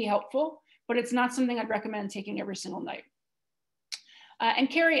can be helpful, but it's not something I'd recommend taking every single night. And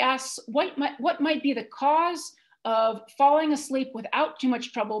Carrie asks, what might be the cause of falling asleep without too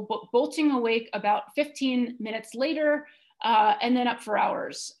much trouble, but bolting awake about 15 minutes later and then up for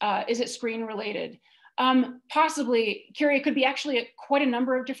hours? Is it screen related? Possibly, Carrie, it could be actually quite a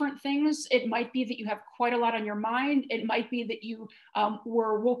number of different things. It might be that you have quite a lot on your mind. It might be that you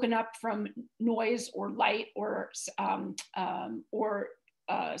were woken up from noise or light or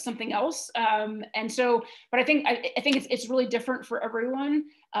something else. But I think it's really different for everyone.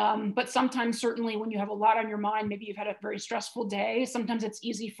 But sometimes certainly when you have a lot on your mind, maybe you've had a very stressful day, sometimes it's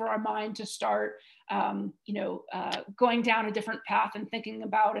easy for our mind to start going down a different path and thinking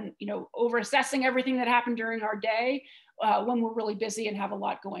about and over assessing everything that happened during our day when we're really busy and have a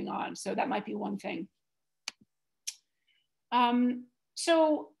lot going on. So that might be one thing.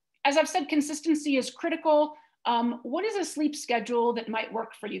 So as I've said, consistency is critical. What is a sleep schedule that might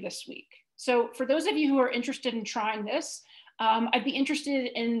work for you this week? So for those of you who are interested in trying this, I'd be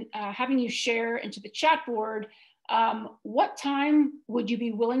interested in having you share into the chat board what time would you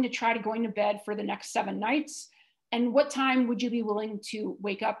be willing to try to going to bed for the next 7 nights? And what time would you be willing to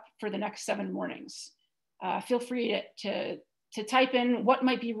wake up for the next 7 mornings? Feel free to type in what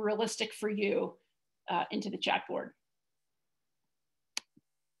might be realistic for you into the chat board.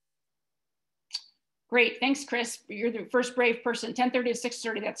 Great, thanks, Chris. You're the first brave person. 10:30 to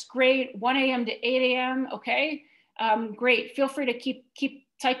 6:30, that's great. 1 a.m. to 8 a.m., okay. Great, feel free to keep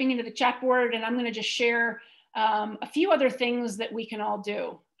typing into the chat board, and I'm gonna just share a few other things that we can all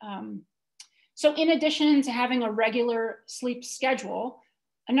do. So in addition to having a regular sleep schedule,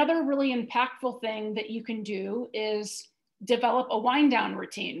 another really impactful thing that you can do is develop a wind down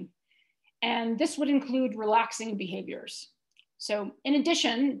routine. And this would include relaxing behaviors. So in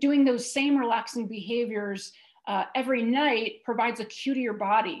addition, doing those same relaxing behaviors every night provides a cue to your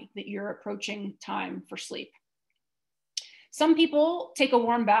body that you're approaching time for sleep. Some people take a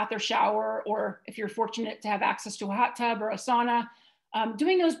warm bath or shower, or if you're fortunate to have access to a hot tub or a sauna,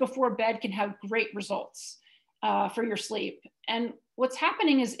 doing those before bed can have great results for your sleep. And what's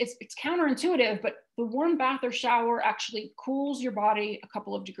happening is it's counterintuitive, but the warm bath or shower actually cools your body a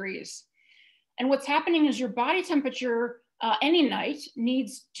couple of degrees. And what's happening is your body temperature any night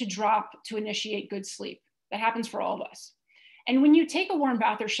needs to drop to initiate good sleep. That happens for all of us. And when you take a warm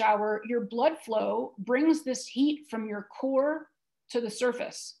bath or shower, your blood flow brings this heat from your core to the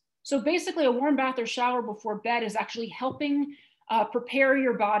surface. So basically a warm bath or shower before bed is actually helping prepare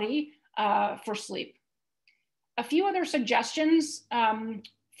your body for sleep. A few other suggestions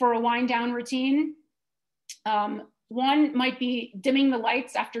for a wind down routine. One might be dimming the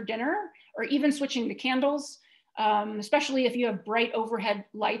lights after dinner, or even switching to candles. Especially if you have bright overhead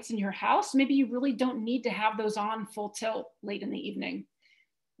lights in your house, maybe you really don't need to have those on full tilt late in the evening.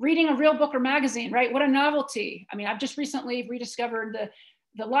 Reading a real book or magazine, right? What a novelty. I mean, I've just recently rediscovered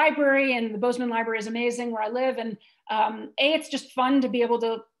the library, and the Bozeman Library is amazing where I live. And it's just fun to be able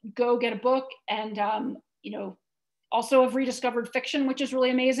to go get a book, and also have rediscovered fiction, which is really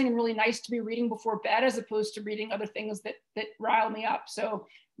amazing and really nice to be reading before bed as opposed to reading other things that rile me up. So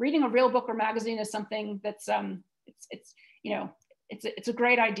reading a real book or magazine is something that's it's a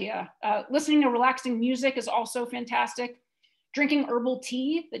great idea. Listening to relaxing music is also fantastic. Drinking herbal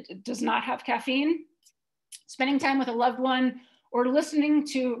tea that does not have caffeine. Spending time with a loved one, or listening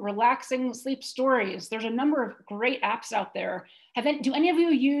to relaxing sleep stories. There's a number of great apps out there. Do any of you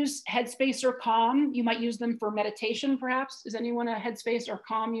use Headspace or Calm? You might use them for meditation, perhaps. Is anyone a Headspace or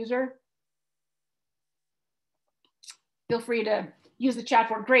Calm user? Feel free to use the chat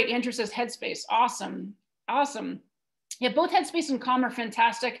board. Great, Andrew says Headspace. Awesome, awesome. Yeah, both Headspace and Calm are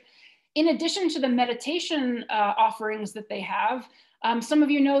fantastic. In addition to the meditation offerings that they have, some of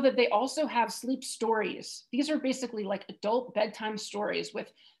you know that they also have sleep stories. These are basically like adult bedtime stories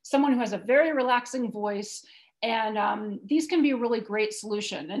with someone who has a very relaxing voice, and these can be a really great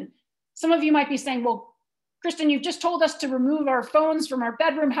solution. And some of you might be saying, well, Kristen, you've just told us to remove our phones from our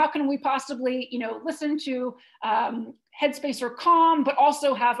bedroom. How can we possibly, listen to Headspace or Calm, but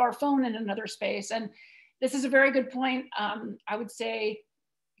also have our phone in another space? And this is a very good point. I would say,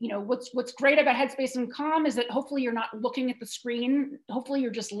 what's great about Headspace and Calm is that hopefully you're not looking at the screen. Hopefully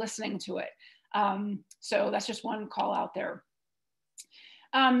you're just listening to it. So that's just one call out there.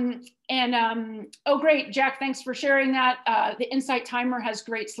 Oh, great, Jack, thanks for sharing that. The Insight Timer has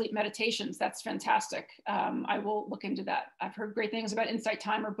great sleep meditations. That's fantastic. I will look into that. I've heard great things about Insight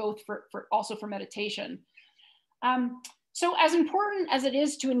Timer, both also for meditation. So as important as it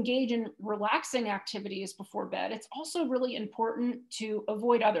is to engage in relaxing activities before bed, it's also really important to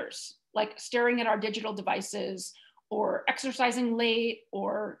avoid others, like staring at our digital devices, or exercising late,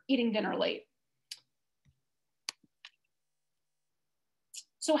 or eating dinner late.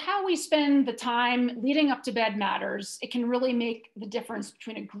 So how we spend the time leading up to bed matters. It can really make the difference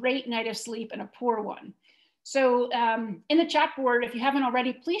between a great night of sleep and a poor one. So in the chat board, if you haven't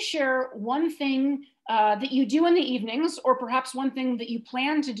already, please share one thing that you do in the evenings, or perhaps one thing that you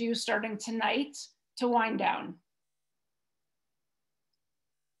plan to do starting tonight to wind down.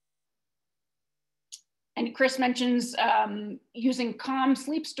 And Chris mentions using Calm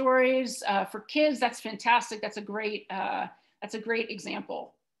sleep stories for kids. That's fantastic. That's a great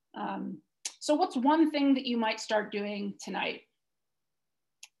example. So what's one thing that you might start doing tonight?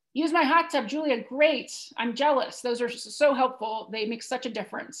 Use my hot tub, Julia. Great. I'm jealous. Those are so helpful. They make such a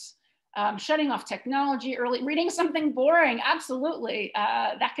difference. Shutting off technology early, reading something boring. Absolutely.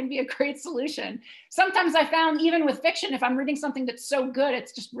 That can be a great solution. Sometimes I found, even with fiction, if I'm reading something that's so good,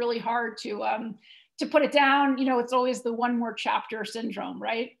 it's just really hard to put it down. It's always the one more chapter syndrome,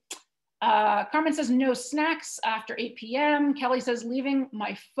 right? Carmen says no snacks after 8 p.m. Kelly says leaving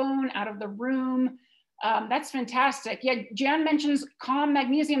my phone out of the room. That's fantastic. Yeah, Jan mentions Calm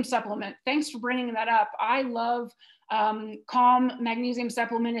magnesium supplement. Thanks for bringing that up. I love Calm magnesium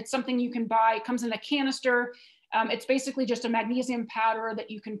supplement. It's something you can buy. It comes in a canister. It's basically just a magnesium powder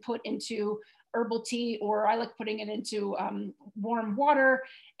that you can put into herbal tea, or I like putting it into warm water,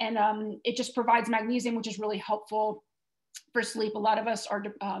 and it just provides magnesium, which is really helpful for sleep. A lot of us are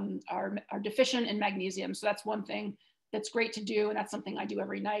deficient in magnesium, so that's one thing that's great to do, and that's something I do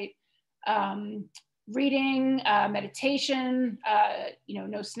every night. Reading, meditation,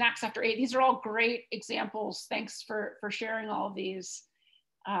 no snacks after 8. These are all great examples. Thanks for sharing all of these.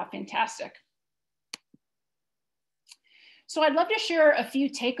 Fantastic. So I'd love to share a few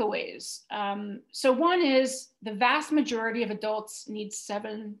takeaways. So one is the vast majority of adults need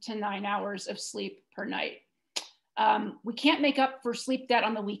 7 to 9 hours of sleep per night. We can't make up for sleep debt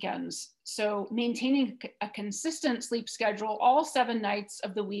on the weekends. So maintaining a consistent sleep schedule all 7 nights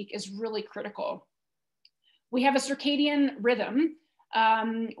of the week is really critical. We have a circadian rhythm,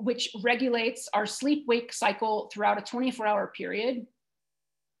 which regulates our sleep-wake cycle throughout a 24-hour period.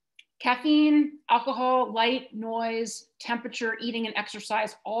 Caffeine, alcohol, light, noise, temperature, eating, and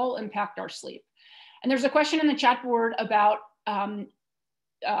exercise all impact our sleep. And there's a question in the chat board about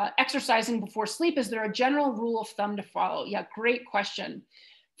exercising before sleep. Is there a general rule of thumb to follow? Yeah, great question.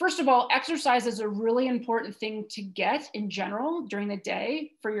 First of all, exercise is a really important thing to get in general during the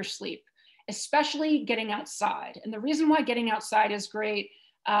day for your sleep, especially getting outside. And the reason why getting outside is great,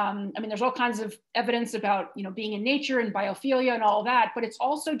 there's all kinds of evidence about, being in nature and biophilia and all of that, but it's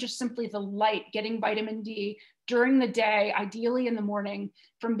also just simply the light, getting vitamin D during the day, ideally in the morning,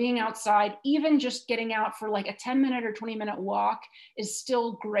 from being outside. Even just getting out for like a 10-minute or 20-minute walk is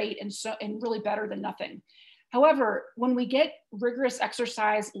still great and really better than nothing. However, when we get rigorous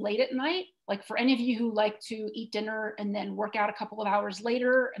exercise late at night, like for any of you who like to eat dinner and then work out a couple of hours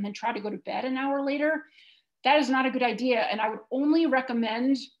later and then try to go to bed an hour later, that is not a good idea. And I would only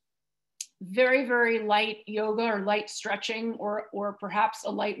recommend very, very light yoga or light stretching or perhaps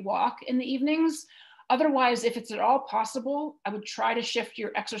a light walk in the evenings. Otherwise, if it's at all possible, I would try to shift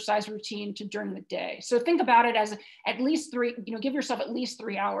your exercise routine to during the day. So think about it as at least give yourself at least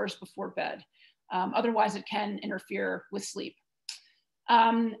 3 hours before bed. Otherwise, it can interfere with sleep.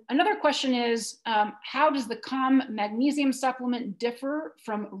 Another question is, how does the Calm magnesium supplement differ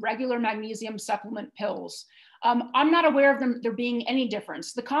from regular magnesium supplement pills? I'm not aware of there being any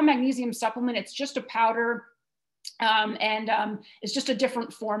difference. The Calm magnesium supplement, it's just a powder and it's just a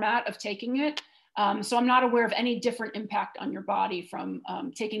different format of taking it. So I'm not aware of any different impact on your body from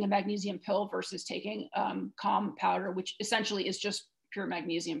taking a magnesium pill versus taking Calm powder, which essentially is just pure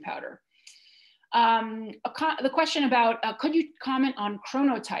magnesium powder. The question about, could you comment on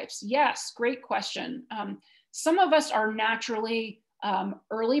chronotypes? Yes, great question. Some of us are naturally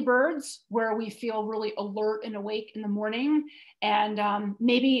early birds where we feel really alert and awake in the morning. And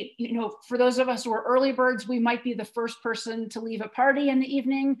maybe, for those of us who are early birds, we might be the first person to leave a party in the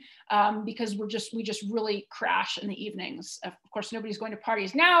evening because we just really crash in the evenings. Of course, nobody's going to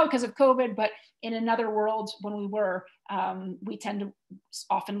parties now because of COVID, but in another world when we were, we tend to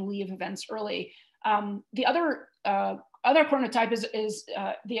often leave events early. The other chronotype is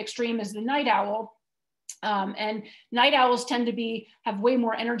the extreme is the night owl. And night owls tend to have way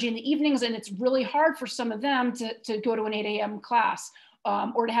more energy in the evenings, and it's really hard for some of them to go to an 8 a.m. class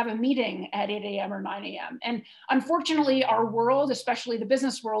or to have a meeting at 8 a.m. or 9 a.m. And unfortunately, our world, especially the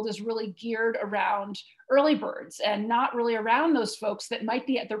business world, is really geared around early birds and not really around those folks that might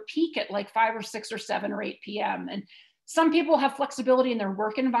be at their peak at like 5 or 6 or 7 or 8 p.m. And some people have flexibility in their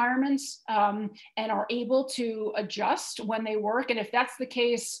work environments and are able to adjust when they work. And if that's the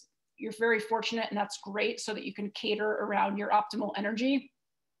case, you're very fortunate, and that's great, so that you can cater around your optimal energy.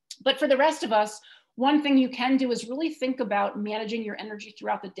 But for the rest of us, one thing you can do is really think about managing your energy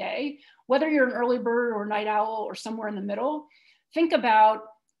throughout the day, whether you're an early bird or night owl or somewhere in the middle. Think about,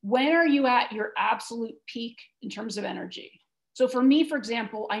 when are you at your absolute peak in terms of energy? So for me, for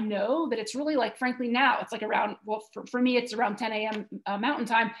example, I know that it's really like, frankly, now it's like around, well, for me, it's around 10 a.m. Mountain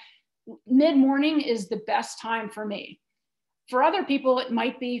time. Mid-morning is the best time for me. For other people, it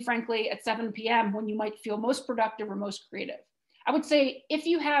might be, frankly, at 7 p.m. when you might feel most productive or most creative. I would say if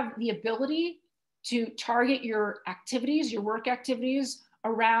you have the ability to target your activities, your work activities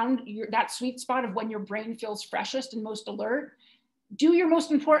around that sweet spot of when your brain feels freshest and most alert, do your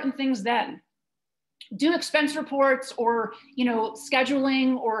most important things then. Do expense reports or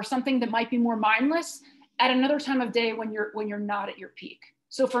scheduling or something that might be more mindless at another time of day when you're not at your peak.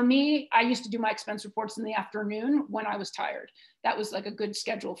 So for me, I used to do my expense reports in the afternoon when I was tired. That was like a good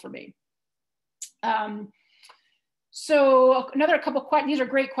schedule for me. So another couple, these are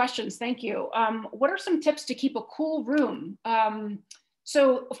great questions, thank you. What are some tips to keep a cool room?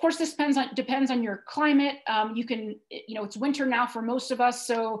 So of course, this depends on your climate. You can, it's winter now for most of us,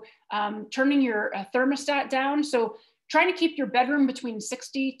 so turning your thermostat down. So trying to keep your bedroom between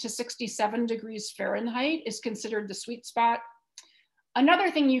 60 to 67 degrees Fahrenheit is considered the sweet spot.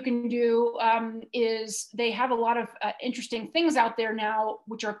 Another thing you can do is they have a lot of interesting things out there now,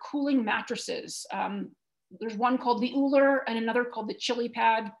 which are cooling mattresses. There's one called the Uller and another called the Chili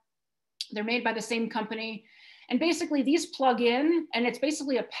Pad. They're made by the same company. And basically these plug in, and it's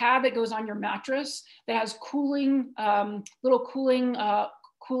basically a pad that goes on your mattress that has cooling, little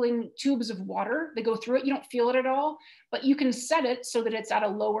cooling tubes of water that go through it. You don't feel it at all, but you can set it so that it's at a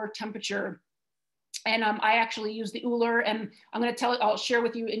lower temperature. And I actually use the Uller, and I'll share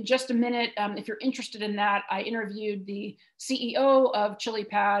with you in just a minute, if you're interested in that. I interviewed the CEO of Chili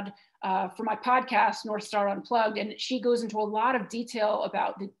Pad for my podcast, Northstar Unplugged, and she goes into a lot of detail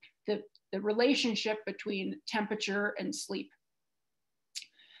about the relationship between temperature and sleep.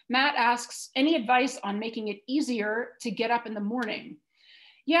 Matt asks, any advice on making it easier to get up in the morning?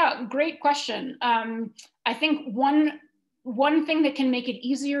 Yeah, great question. I think one thing that can make it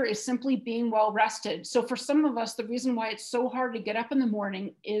easier is simply being well rested. So for some of us, the reason why it's so hard to get up in the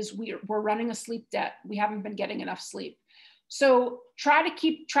morning is we're running a sleep debt. We haven't been getting enough sleep. So try to,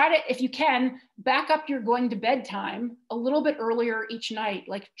 if you can, back up your going to bed time a little bit earlier each night,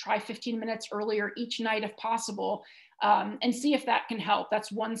 like try 15 minutes earlier each night if possible, and see if that can help.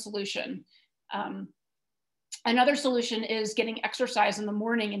 That's one solution. Another solution is getting exercise in the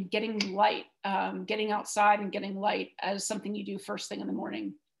morning and getting light, getting outside and getting light as something you do first thing in the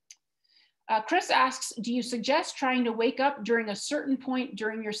morning. Chris asks, do you suggest trying to wake up during a certain point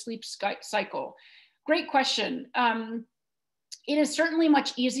during your sleep cycle? Great question. It is certainly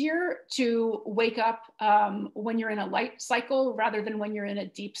much easier to wake up when you're in a light cycle rather than when you're in a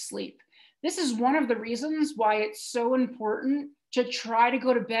deep sleep. This is one of the reasons why it's so important to try to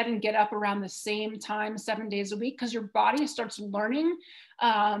go to bed and get up around the same time 7 days a week, because your body starts learning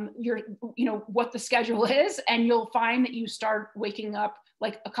what the schedule is, and you'll find that you start waking up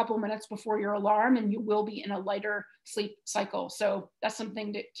like a couple minutes before your alarm, and you will be in a lighter sleep cycle. So that's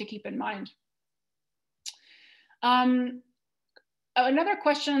something to keep in mind. Another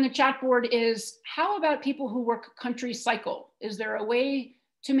question on the chat board is, how about people who work country cycle? Is there a way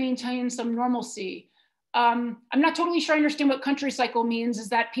to maintain some normalcy? I'm not totally sure I understand what country cycle means. Is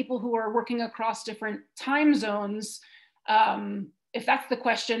that people who are working across different time zones? If that's the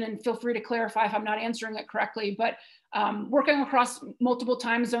question, and feel free to clarify if I'm not answering it correctly, but working across multiple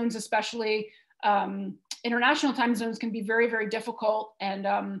time zones, especially international time zones, can be very, very difficult. And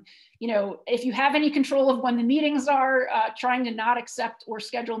if you have any control of when the meetings are, trying to not accept or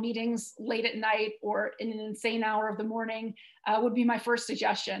schedule meetings late at night or in an insane hour of the morning would be my first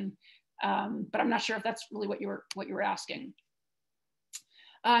suggestion. But I'm not sure if that's really what you were asking.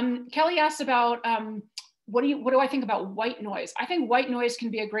 Kelly asked about what do I think about white noise? I think white noise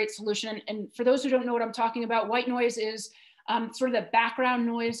can be a great solution. And for those who don't know what I'm talking about, white noise is sort of the background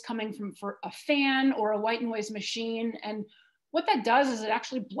noise coming from a fan or a white noise machine. And what that does is it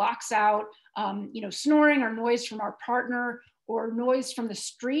actually blocks out snoring or noise from our partner, or noise from the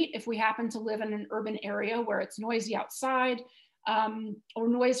street if we happen to live in an urban area where it's noisy outside, or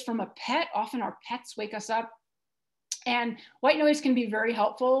noise from a pet. Often our pets wake us up. And white noise can be very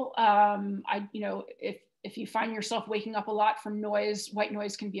helpful. If you find yourself waking up a lot from noise, white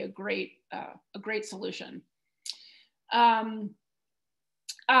noise can be a great solution.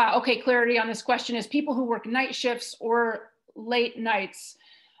 Okay, clarity on this question is people who work night shifts or late nights.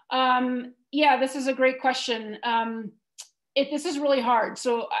 Yeah, this is a great question. This is really hard.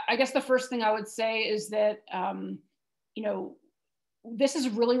 So I guess the first thing I would say is that, this is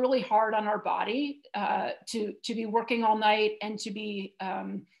really, really hard on our body to be working all night and to be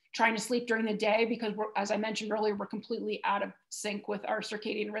trying to sleep during the day, because as I mentioned earlier, we're completely out of sync with our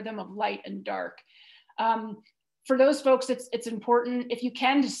circadian rhythm of light and dark. For those folks, it's important, if you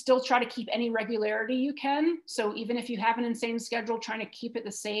can, to still try to keep any regularity you can. So even if you have an insane schedule, trying to keep it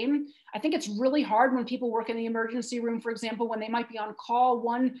the same. I think it's really hard when people work in the emergency room, for example, when they might be on call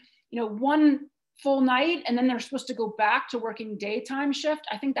one full night and then they're supposed to go back to working daytime shift.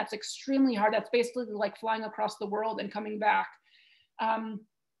 I think that's extremely hard. That's basically like flying across the world and coming back.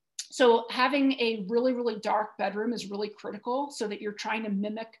 So having a really, really dark bedroom is really critical, so that you're trying to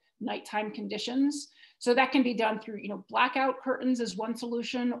mimic nighttime conditions. So that can be done through, blackout curtains is one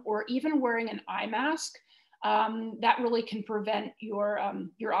solution, or even wearing an eye mask. That really can prevent your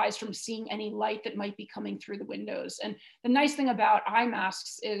eyes from seeing any light that might be coming through the windows. And the nice thing about eye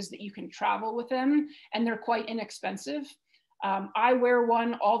masks is that you can travel with them, and they're quite inexpensive. I wear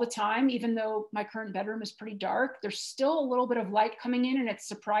one all the time, even though my current bedroom is pretty dark. There's still a little bit of light coming in, and it's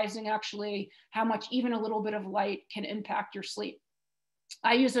surprising actually how much even a little bit of light can impact your sleep.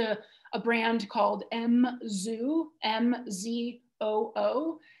 I use a brand called MZOO,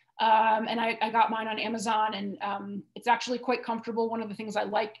 MZOO. And I got mine on Amazon, and it's actually quite comfortable. One of the things I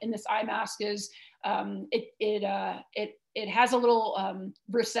like in this eye mask is it has a little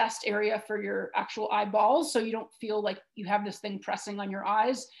recessed area for your actual eyeballs, so you don't feel like you have this thing pressing on your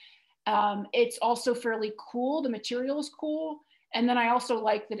eyes. It's also fairly cool. The material is cool. And then I also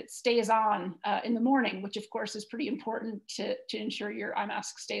like that it stays on in the morning, which of course is pretty important to ensure your eye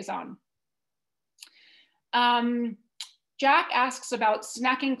mask stays on. Jack asks about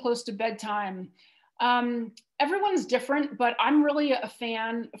snacking close to bedtime. Everyone's different, but I'm really a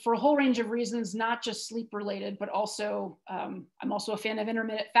fan for a whole range of reasons, not just sleep related, but also I'm also a fan of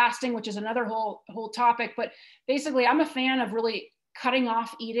intermittent fasting, which is another whole topic. But basically, I'm a fan of really cutting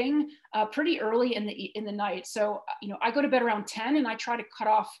off eating pretty early in the night. So I go to bed around 10, and I try to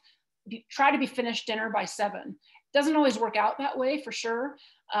be finished dinner by 7. Doesn't always work out that way for sure,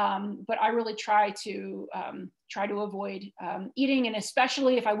 but I really try to avoid eating, and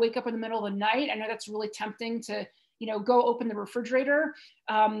especially if I wake up in the middle of the night. I know that's really tempting to go open the refrigerator,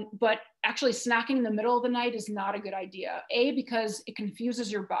 but actually snacking in the middle of the night is not a good idea. Because it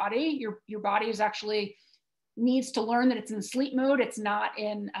confuses your body. Your body is actually needs to learn that it's in sleep mode. It's not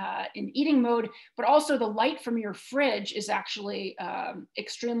in eating mode, but also the light from your fridge is actually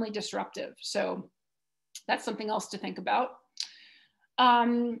extremely disruptive. So that's something else to think about.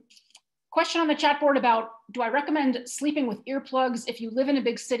 Question on the chat board about, do I recommend sleeping with earplugs if you live in a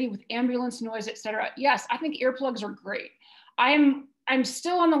big city with ambulance noise, etc.? Yes, I think earplugs are great. I am I'm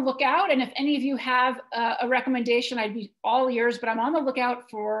still on the lookout, and if any of you have a recommendation, I'd be all ears, but I'm on the lookout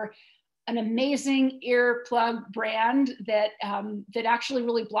for an amazing earplug brand that that actually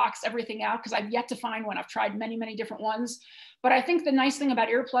really blocks everything out, because I've yet to find one. I've tried many, many different ones, but I think the nice thing about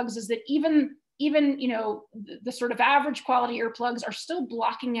earplugs is that even you know, the sort of average quality earplugs are still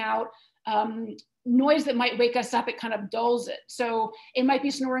blocking out noise that might wake us up. It kind of dulls it. So it might be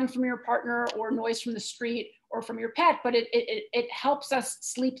snoring from your partner or noise from the street or from your pet, but it helps us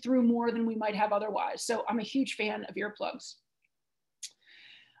sleep through more than we might have otherwise. So I'm a huge fan of earplugs.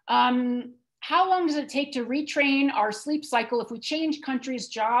 How long does it take to retrain our sleep cycle if we change countries,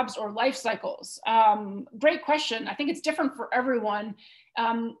 jobs, or life cycles? Great question. I think it's different for everyone.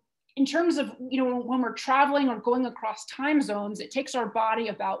 In terms of, you know, when we're traveling or going across time zones, it takes our body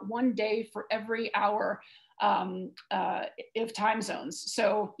about 1 day for every hour of time zones.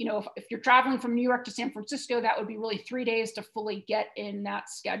 So, you know, if you're traveling from New York to San Francisco, that would be really 3 days to fully get in that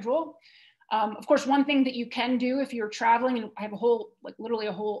schedule. Of course, one thing that you can do if you're traveling, and I have a whole, like literally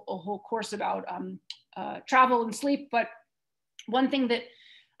a whole course about travel and sleep, but one thing that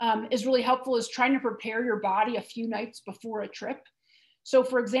is really helpful is trying to prepare your body a few nights before a trip. So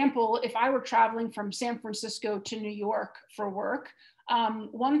for example, if I were traveling from San Francisco to New York for work,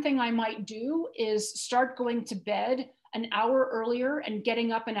 one thing I might do is start going to bed an hour earlier and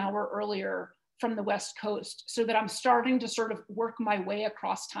getting up an hour earlier from the West Coast, so that I'm starting to sort of work my way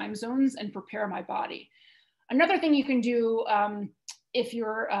across time zones and prepare my body. Another thing you can do if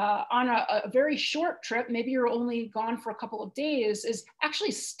you're on a very short trip, maybe you're only gone for a couple of days, is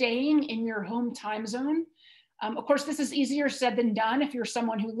actually staying in your home time zone. Of course, this is easier said than done. If you're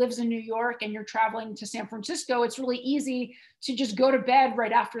someone who lives in New York and you're traveling to San Francisco, it's really easy to just go to bed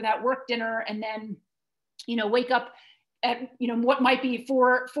right after that work dinner and then, you know, wake up at, you know, what might be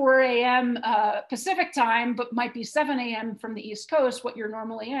 4 a.m. Pacific time, but might be 7 a.m. from the East Coast, what you're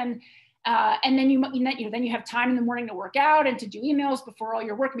normally in. And then then you have time in the morning to work out and to do emails before all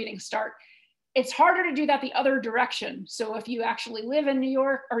your work meetings start. It's harder to do that the other direction. So if you actually live in New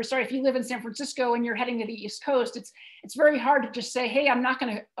York, or sorry, if you live in San Francisco and you're heading to the East Coast, it's very hard to just say, hey, I'm not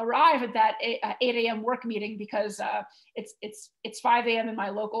going to arrive at that 8 a.m. work meeting because it's 5 a.m. in my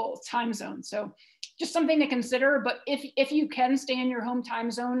local time zone. So just something to consider. But if you can stay in your home time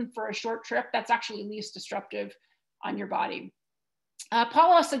zone for a short trip, that's actually least disruptive on your body.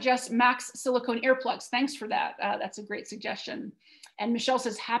 Paula suggests Max silicone earplugs. Thanks for that. That's a great suggestion. And Michelle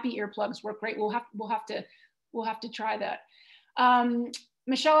says happy earplugs work great. We'll have to try that.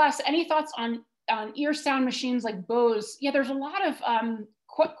 Michelle asks, any thoughts on ear sound machines like Bose? Yeah, there's a lot of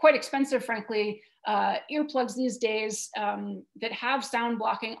quite expensive, frankly, earplugs these days that have sound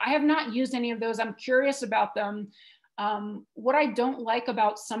blocking. I have not used any of those. I'm curious about them. What I don't like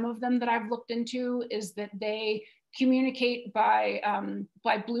about some of them that I've looked into is that they communicate by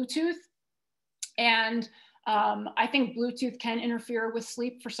Bluetooth, and I think Bluetooth can interfere with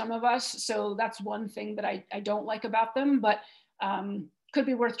sleep for some of us. So that's one thing that I don't like about them, but could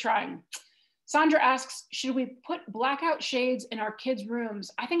be worth trying. Sandra asks, should we put blackout shades in our kids'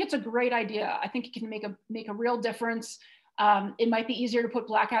 rooms? I think it's a great idea. I think it can make a real difference. It might be easier to put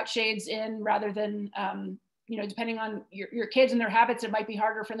blackout shades in rather than, you know, depending on your kids and their habits, it might be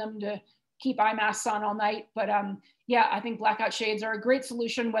harder for them to keep eye masks on all night. But yeah, I think blackout shades are a great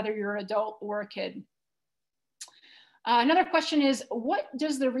solution, whether you're an adult or a kid. Another question is, what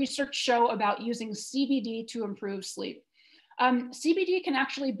does the research show about using CBD to improve sleep? CBD can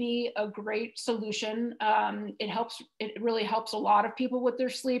actually be a great solution. It really helps a lot of people with their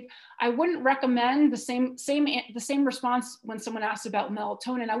sleep. I wouldn't recommend the same response when someone asks about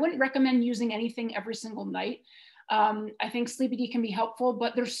melatonin. I wouldn't recommend using anything every single night. I think CBD can be helpful,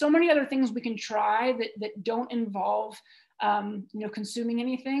 but there's so many other things we can try that don't involve, you know, consuming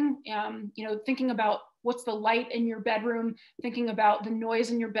anything. You know, thinking about what's the light in your bedroom, thinking about the noise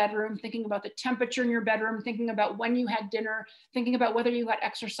in your bedroom, thinking about the temperature in your bedroom, thinking about when you had dinner, thinking about whether you got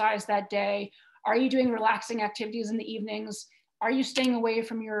exercise that day. Are you doing relaxing activities in the evenings? Are you staying away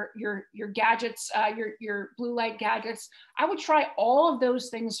from your gadgets, your blue light gadgets? I would try all of those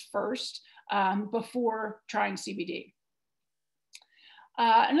things first before trying CBD.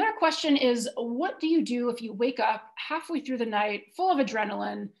 Another question is, what do you do if you wake up halfway through the night full of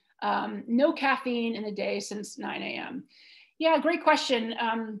adrenaline, no caffeine in the day since 9 a.m.? Yeah, great question.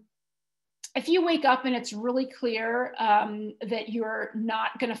 If you wake up and it's really clear that you're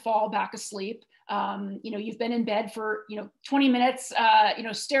not going to fall back asleep, you know, you've been in bed for, 20 minutes,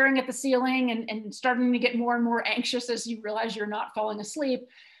 staring at the ceiling and starting to get more and more anxious as you realize you're not falling asleep,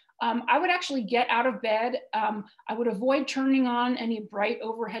 I would actually get out of bed. I would avoid turning on any bright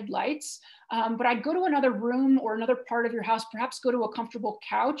overhead lights, but I'd go to another room or another part of your house, perhaps go to a comfortable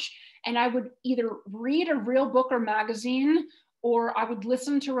couch, and I would either read a real book or magazine, or I would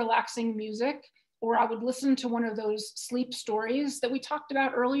listen to relaxing music, or I would listen to one of those sleep stories that we talked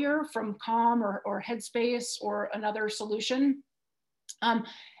about earlier from Calm or Headspace or Another Solution. And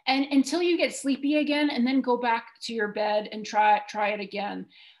until you get sleepy again, and then go back to your bed and try it again.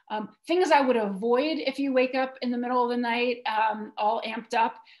 Things I would avoid if you wake up in the middle of the night, all amped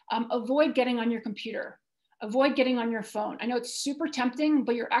up, avoid getting on your computer. Avoid getting on your phone. I know it's super tempting,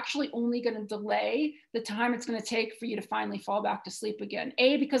 but you're actually only going to delay the time it's going to take for you to finally fall back to sleep again.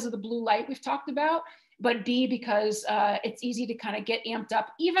 A, because of the blue light we've talked about, but B, because it's easy to kind of get amped up,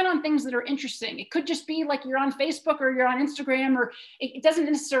 even on things that are interesting. It could just be like you're on Facebook or you're on Instagram, or it doesn't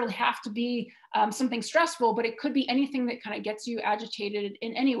necessarily have to be something stressful, but it could be anything that kind of gets you agitated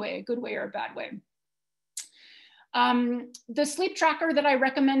in any way, a good way or a bad way. The sleep tracker that I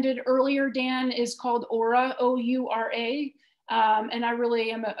recommended earlier, Dan, is called Oura, O-U-R-A. And I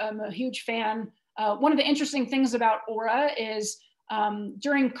really am a huge fan. One of the interesting things about Oura is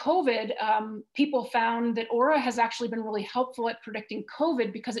during COVID, people found that Oura has actually been really helpful at predicting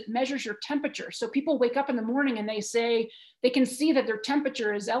COVID because it measures your temperature. So people wake up in the morning and they say they can see that their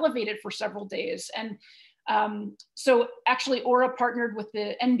temperature is elevated for several days. And so actually Oura partnered with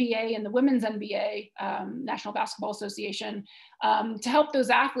the NBA and the Women's NBA, National Basketball Association, to help those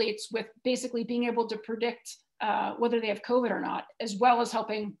athletes with basically being able to predict whether they have COVID or not, as well as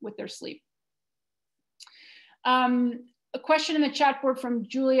helping with their sleep. A question in the chat board from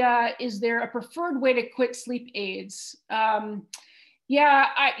Julia: is there a preferred way to quit sleep aids? Yeah,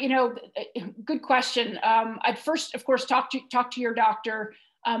 good question. I'd first, of course, talk to your doctor.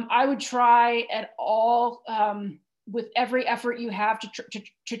 I would try at all, with every effort you have,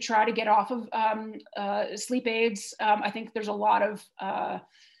 to try to get off of sleep aids. I think there's a lot of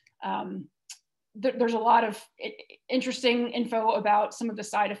interesting info about some of the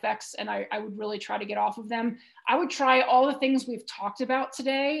side effects, and I would really try to get off of them. I would try all the things we've talked about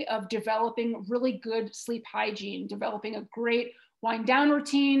today of developing really good sleep hygiene, developing a great wind down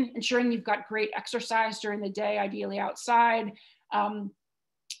routine, ensuring you've got great exercise during the day, ideally outside,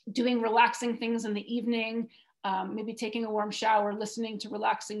 doing relaxing things in the evening, maybe taking a warm shower, listening to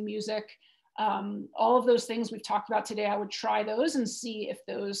relaxing music. All of those things we've talked about today, I would try those and see if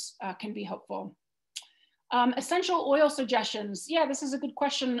those can be helpful. Essential oil suggestions. Yeah, this is a good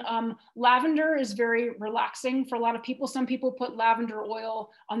question. Lavender is very relaxing for a lot of people. Some people put lavender oil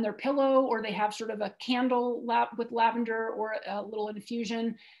on their pillow, or they have sort of a candle with lavender or a little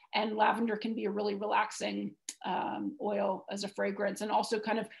infusion. And lavender can be a really relaxing oil as a fragrance, and also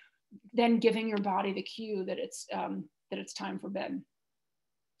kind of then giving your body the cue that it's time for bed.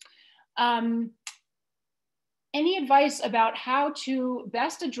 Any advice about how to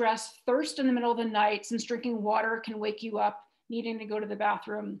best address thirst in the middle of the night, since drinking water can wake you up needing to go to the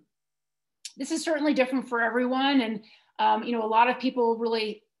bathroom? This is certainly different for everyone. And a lot of people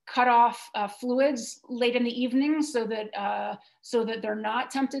really cut off fluids late in the evening so that they're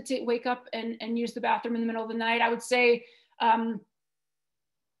not tempted to wake up and use the bathroom in the middle of the night. I would say,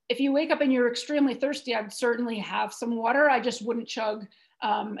 if you wake up and you're extremely thirsty, I'd certainly have some water. I just wouldn't chug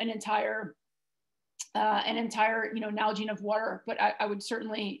an entire Nalgene of water, but I would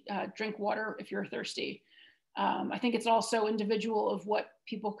certainly drink water if you're thirsty. I think it's also individual of what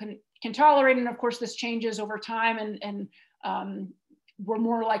people can tolerate, and of course this changes over time, and we're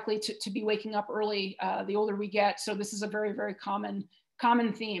more likely to be waking up early the older we get. So this is a very, very common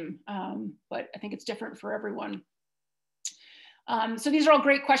theme, but I think it's different for everyone. So these are all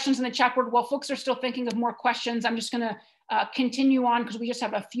great questions in the chat board. While folks are still thinking of more questions, I'm just going to continue on because we just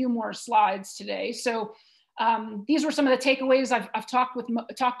have a few more slides today. So these were some of the takeaways. I've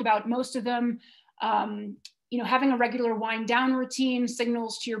talked about most of them. Having a regular wind down routine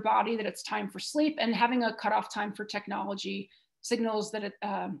signals to your body that it's time for sleep, and having a cutoff time for technology signals that it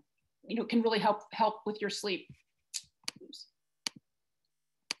can really help with your sleep. Oops.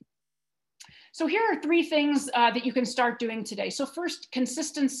 So here are 3 things that you can start doing today. So first,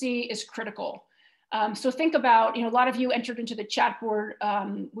 consistency is critical. So think about, a lot of you entered into the chat board,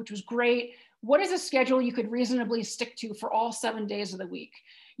 which was great. What is a schedule you could reasonably stick to for all 7 days of the week?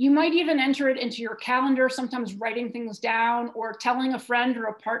 You might even enter it into your calendar, sometimes writing things down or telling a friend or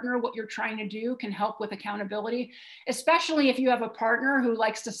a partner what you're trying to do can help with accountability, especially if you have a partner who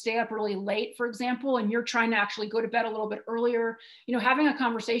likes to stay up really late, for example, and you're trying to actually go to bed a little bit earlier. Having a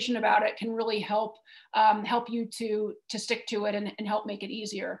conversation about it can really help you to stick to it and help make it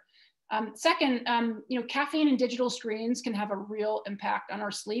easier. Second, caffeine and digital screens can have a real impact on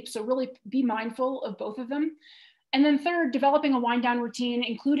our sleep. So really be mindful of both of them. And then third, developing a wind down routine,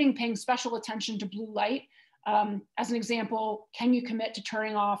 including paying special attention to blue light. As an example, can you commit to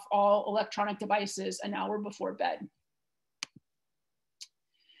turning off all electronic devices an hour before bed?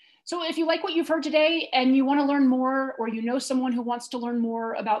 So if you like what you've heard today and you want to learn more, or you know someone who wants to learn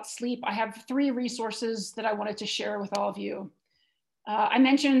more about sleep, I have 3 resources that I wanted to share with all of you. I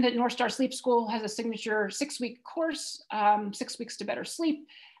mentioned that Northstar Sleep School has a signature 6-week course, 6 weeks to better sleep.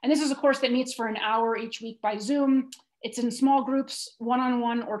 And this is a course that meets for an hour each week by Zoom. It's in small groups,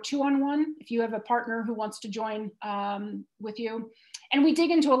 1-on-1 or 2-on-1, if you have a partner who wants to join with you. And we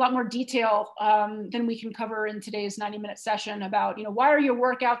dig into a lot more detail than we can cover in today's 90-minute session about, why are your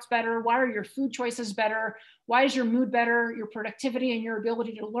workouts better? Why are your food choices better? Why is your mood better, your productivity and your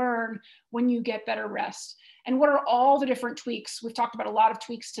ability to learn when you get better rest? And what are all the different tweaks? We've talked about a lot of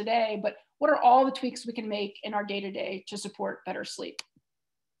tweaks today, but what are all the tweaks we can make in our day-to-day to support better sleep?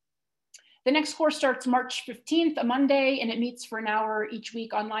 The next course starts March 15th, a Monday, and it meets for an hour each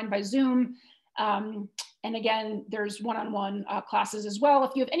week online by Zoom. And again, there's one-on-one classes as well.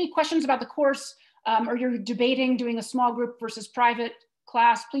 If you have any questions about the course or you're debating doing a small group versus private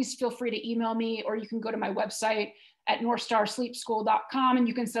class, please feel free to email me, or you can go to my website at northstarsleepschool.com and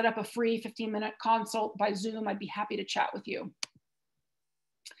you can set up a free 15-minute consult by Zoom. I'd be happy to chat with you.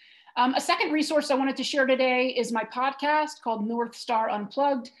 A second resource I wanted to share today is my podcast called Northstar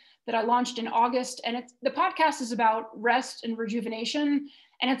Unplugged that I launched in August. And the podcast is about rest and rejuvenation.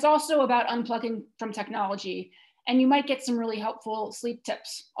 And it's also about unplugging from technology. And you might get some really helpful sleep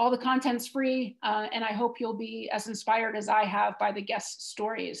tips. All the content's free, and I hope you'll be as inspired as I have by the guest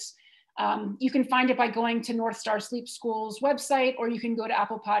stories. You can find it by going to Northstar Sleep School's website, or you can go to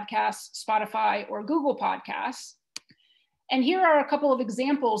Apple Podcasts, Spotify, or Google Podcasts. And here are a couple of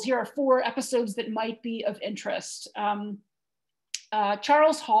examples. Here are 4 episodes that might be of interest.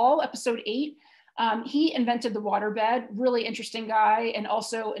 Charles Hall, episode 8, he invented the waterbed, really interesting guy, and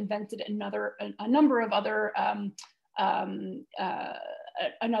also invented a number of other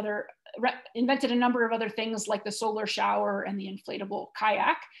things like the solar shower and the inflatable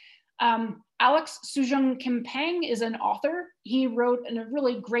kayak. Alex Sujung Kim Pang is an author. He wrote a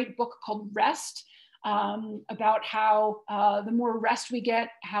really great book called Rest, about how the more rest we get,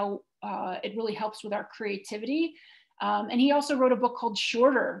 how it really helps with our creativity. And he also wrote a book called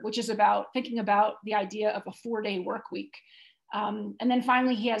Shorter, which is about thinking about the idea of a 4-day work week. And then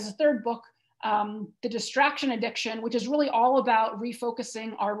finally, he has a third book, The Distraction Addiction, which is really all about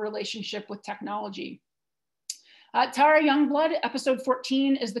refocusing our relationship with technology. Tara Youngblood, episode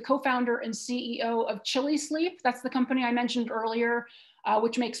 14, is the co-founder and CEO of Chili Sleep. That's the company I mentioned earlier,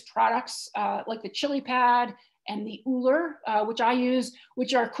 which makes products like the Chili Pad and the Uller, which I use,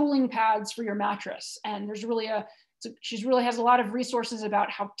 which are cooling pads for your mattress. And there's really she really has a lot of resources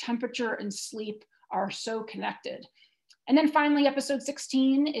about how temperature and sleep are so connected. And then finally, episode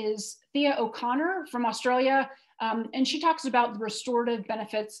 16 is Thea O'Connor from Australia. And she talks about the restorative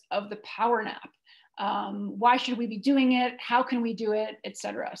benefits of the power nap. Why should we be doing it? How can we do it,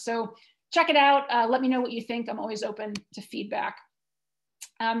 etc. So check it out. Let me know what you think. I'm always open to feedback.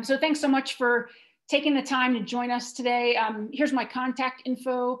 So thanks so much for taking the time to join us today. Here's my contact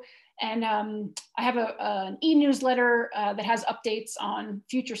info. And I have an e-newsletter that has updates on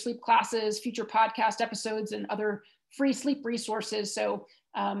future sleep classes, future podcast episodes, and other free sleep resources. So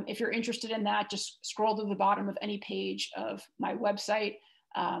if you're interested in that, just scroll to the bottom of any page of my website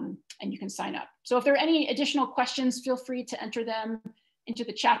and you can sign up. So if there are any additional questions, feel free to enter them into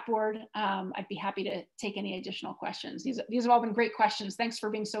the chat board. I'd be happy to take any additional questions. These have all been great questions. Thanks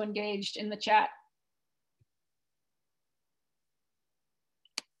for being so engaged in the chat.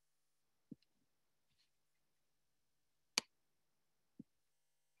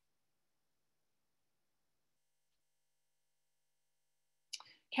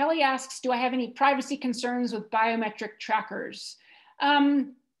 Kelly asks, do I have any privacy concerns with biometric trackers?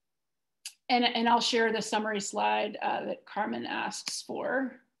 And I'll share the summary slide that Carmen asks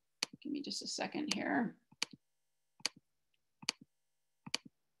for. Give me just a second here.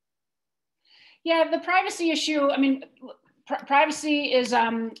 Yeah, the privacy issue, I mean, privacy is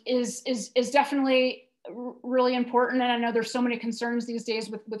definitely really important. And I know there's so many concerns these days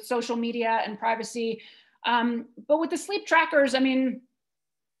with social media and privacy. But with the sleep trackers, I mean,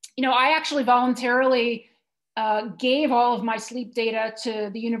 I actually voluntarily gave all of my sleep data to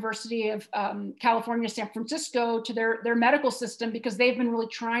the University of California, San Francisco, to their medical system, because they've been really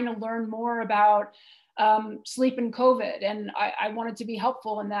trying to learn more about sleep and COVID. And I wanted to be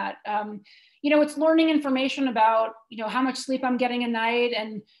helpful in that. It's learning information about, how much sleep I'm getting a night,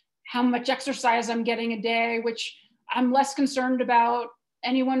 and how much exercise I'm getting a day, which I'm less concerned about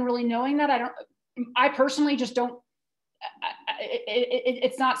anyone really knowing that. I personally just don't,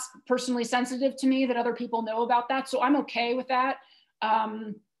 it's not personally sensitive to me that other people know about that. So I'm okay with that.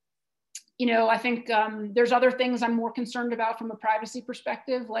 You know, I think there's other things I'm more concerned about from a privacy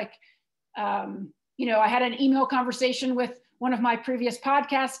perspective. Like, you know, I had an email conversation with one of my previous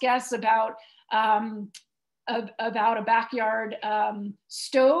podcast guests about a backyard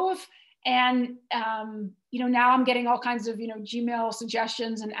stove. And, you know, now I'm getting all kinds of, you know, Gmail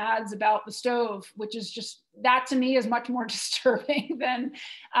suggestions and ads about the stove, which is just, that to me is much more disturbing than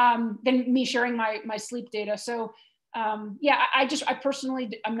me sharing my sleep data. So yeah, I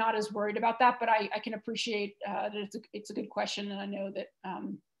personally, I'm not as worried about that, but I can appreciate that it's a good question. And I know that,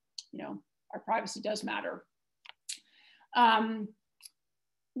 you know, our privacy does matter.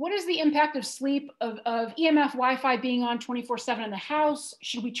 What is the impact of sleep of EMF Wi-Fi being on 24/7 in the house?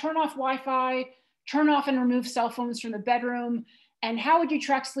 Should we turn off Wi-Fi, turn off and remove cell phones from the bedroom? And how would you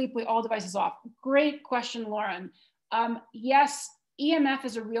track sleep with all devices off? Great question, Lauren. Yes, EMF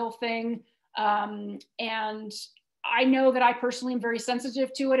is a real thing. And I know that I personally am very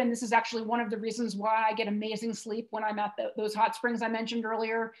sensitive to it. And this is actually one of the reasons why I get amazing sleep when I'm at those hot springs I mentioned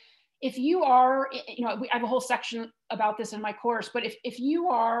earlier. If you are, you know, I have a whole section about this in my course, but if you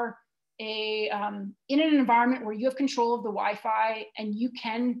are in an environment where you have control of the Wi-Fi and you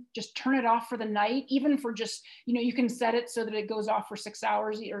can just turn it off for the night, even for just, you know, you can set it so that it goes off for 6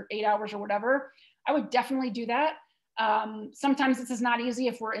 hours or 8 hours or whatever, I would definitely do that. Sometimes this is not easy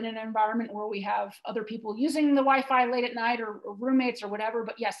if we're in an environment where we have other people using the Wi-Fi late at night or roommates or whatever,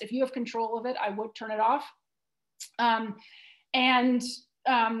 but yes, if you have control of it, I would turn it off.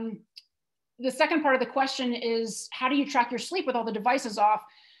 The second part of the question is, how do you track your sleep with all the devices off?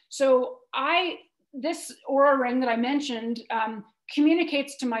 So this Aura ring that I mentioned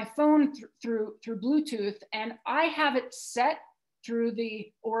communicates to my phone through Bluetooth, and I have it set through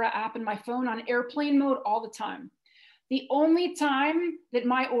the Aura app in my phone on airplane mode all the time. The only time that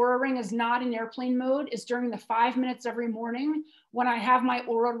my Aura ring is not in airplane mode is during the 5 minutes every morning when I have my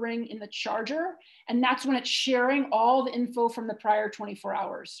Aura ring in the charger, and that's when it's sharing all the info from the prior 24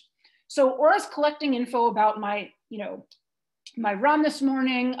 hours. So Aura's collecting info about my, you know, my run this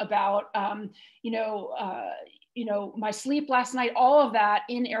morning, about, my sleep last night, all of that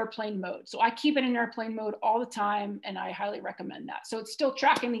in airplane mode. So I keep it in airplane mode all the time, and I highly recommend that. So it's still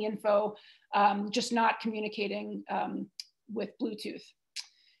tracking the info, just not communicating with Bluetooth.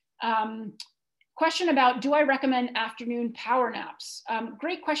 Question about, do I recommend afternoon power naps?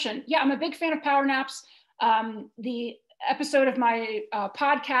 Great question. Yeah, I'm a big fan of power naps. The episode of my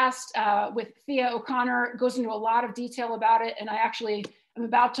podcast with Thea O'Connor goes into a lot of detail about it. And I actually am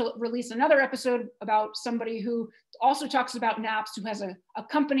about to release another episode about somebody who also talks about naps, who has a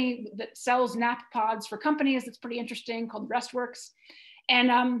company that sells nap pods for companies. That's pretty interesting, called Restworks.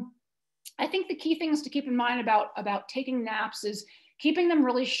 And I think the key things to keep in mind about taking naps is keeping them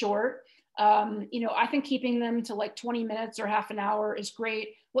really short. I think keeping them to like 20 minutes or half an hour is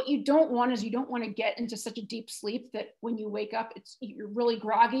great. What you don't want is, you don't want to get into such a deep sleep that when you wake up, you're really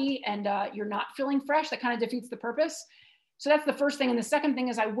groggy and you're not feeling fresh. That kind of defeats the purpose. So that's the first thing. And the second thing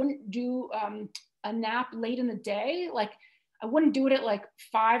is, I wouldn't do a nap late in the day. Like, I wouldn't do it at like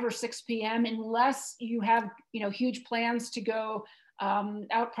 5 or 6 p.m. unless you have, huge plans to go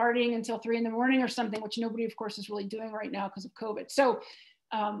out partying until 3 in the morning or something, which nobody, of course, is really doing right now because of COVID. So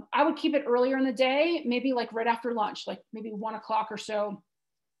I would keep it earlier in the day, maybe like right after lunch, like maybe 1 o'clock or so,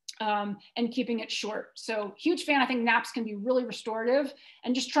 and keeping it short. So huge fan. I think naps can be really restorative,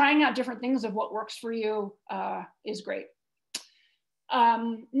 and just trying out different things of what works for you is great.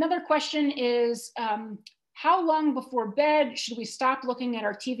 Another question is, how long before bed should we stop looking at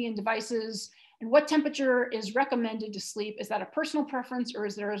our TV and devices? And what temperature is recommended to sleep? Is that a personal preference, or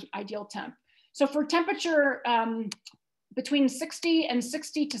is there an ideal temp? So for temperature, between 60 to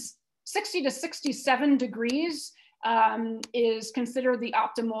 67 degrees is considered the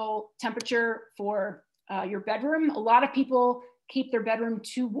optimal temperature for your bedroom. A lot of people keep their bedroom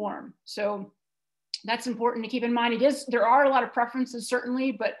too warm. So that's important to keep in mind. There are a lot of preferences,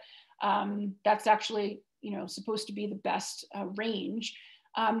 certainly, but that's actually, supposed to be the best range.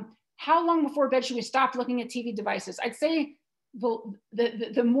 How long before bed should we stop looking at TV devices? I'd say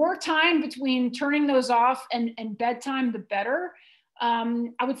the more time between turning those off and bedtime, the better.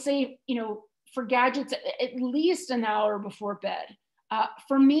 I would say, for gadgets, at least an hour before bed.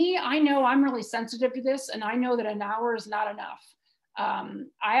 For me, I know I'm really sensitive to this, and I know that an hour is not enough. I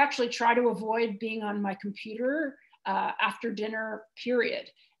actually try to avoid being on my computer after dinner, period.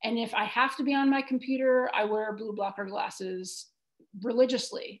 And if I have to be on my computer, I wear blue blocker glasses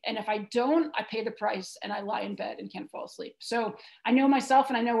religiously. And if I don't, I pay the price and I lie in bed and can't fall asleep. So I know myself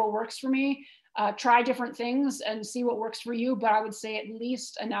and I know what works for me. Try different things and see what works for you. But I would say at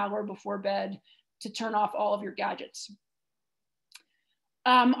least an hour before bed to turn off all of your gadgets.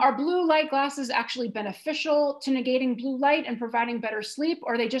 Are blue light glasses actually beneficial to negating blue light and providing better sleep,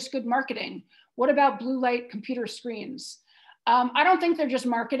 or are they just good marketing? What about blue light computer screens? I don't think they're just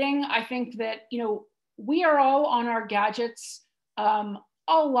marketing. I think that, we are all on our gadgets a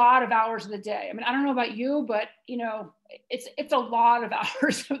lot of hours of the day. I mean, I don't know about you, but it's a lot of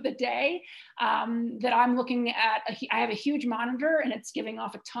hours of the day that I'm looking at. I have a huge monitor and it's giving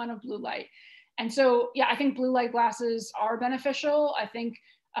off a ton of blue light. And so, yeah, I think blue light glasses are beneficial. I think,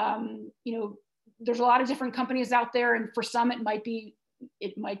 there's a lot of different companies out there, and for some, it might be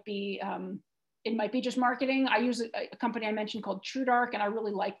just marketing. I use a company I mentioned called TrueDark, and I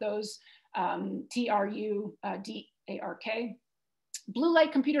really like those. TRUDARK. Blue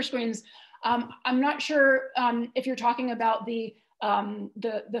light computer screens. I'm not sure if you're talking about the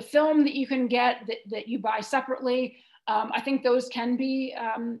film that you can get that you buy separately. I think those can be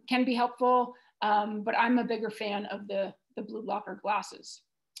helpful, but I'm a bigger fan of the blue blocker glasses.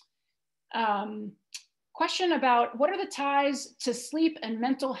 Question about what are the ties to sleep and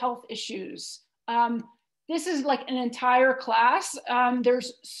mental health issues? This is like an entire class.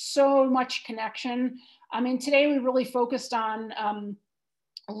 There's so much connection. I mean, today we really focused on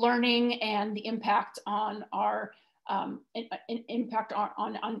learning and the impact on our impact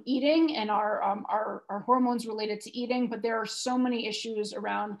on eating and our hormones related to eating, but there are so many issues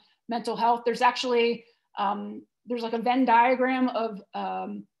around mental health. There's actually, there's like a Venn diagram of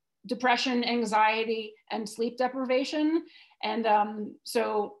depression, anxiety, and sleep deprivation. And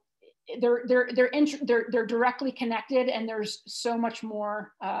so they're directly connected, and there's so much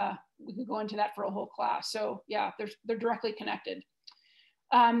more. We could go into that for a whole class. So yeah, they're directly connected.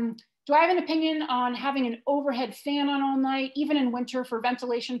 Do I have an opinion on having an overhead fan on all night, even in winter, for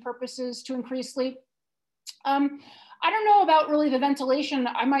ventilation purposes to increase sleep? I don't know about really the ventilation.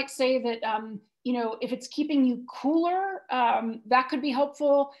 I might say that, if it's keeping you cooler, that could be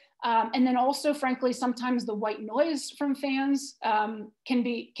helpful. And then also, frankly, sometimes the white noise from fans can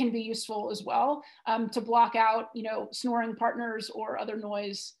be useful as well, to block out, snoring partners or other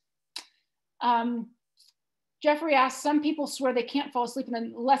noise. Jeffrey asks, some people swear they can't fall asleep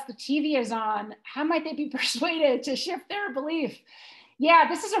unless the TV is on. How might they be persuaded to shift their belief? Yeah,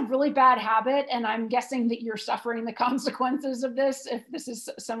 this is a really bad habit, and I'm guessing that you're suffering the consequences of this if this is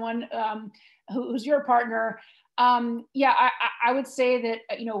someone who's your partner. Yeah, I would say that,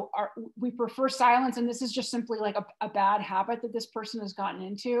 we prefer silence, and this is just simply like a bad habit that this person has gotten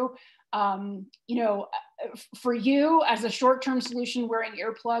into. For you, as a short-term solution, wearing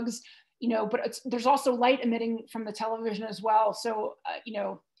earplugs, but there's also light emitting from the television as well. So,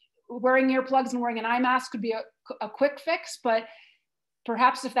 wearing earplugs and wearing an eye mask could be a quick fix, but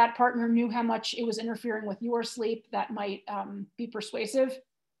perhaps if that partner knew how much it was interfering with your sleep, that might be persuasive.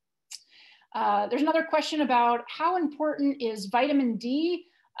 There's another question about how important is vitamin D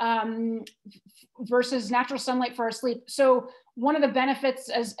versus natural sunlight for our sleep. So one of the benefits,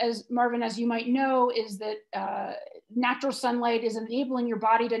 as Marvin, as you might know, is that natural sunlight is enabling your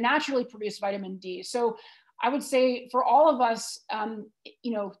body to naturally produce vitamin D. So I would say for all of us,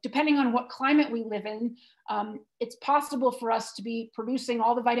 depending on what climate we live in, it's possible for us to be producing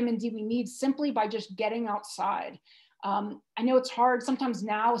all the vitamin D we need simply by just getting outside. I know it's hard sometimes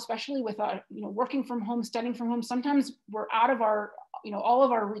now, especially with working from home, studying from home. Sometimes we're out of our, all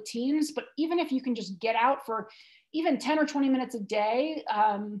of our routines. But even if you can just get out for even 10 or 20 minutes a day,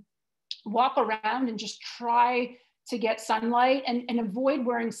 walk around and just try to get sunlight and avoid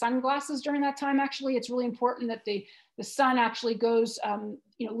wearing sunglasses during that time. Actually, it's really important that the sun actually goes,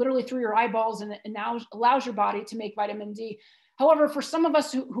 literally through your eyeballs and now allows your body to make vitamin D. However, for some of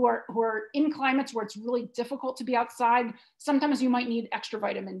us who are in climates where it's really difficult to be outside, sometimes you might need extra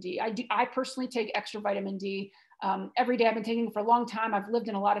vitamin D. I personally take extra vitamin D every day. I've been taking it for a long time. I've lived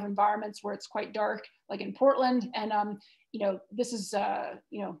in a lot of environments where it's quite dark, like in Portland. And, this is,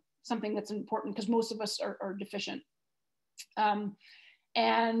 something that's important because most of us are deficient.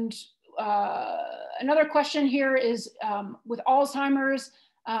 Another question here is, with Alzheimer's,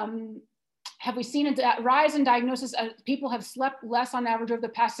 have we seen a rise in diagnosis as people have slept less on average over the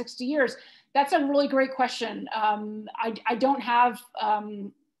past 60 years? That's a really great question. I don't have a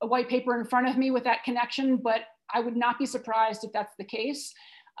white paper in front of me with that connection, but I would not be surprised if that's the case.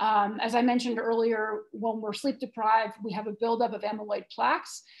 As I mentioned earlier, when we're sleep deprived, we have a buildup of amyloid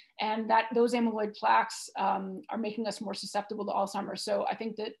plaques, and those amyloid plaques are making us more susceptible to Alzheimer's. So I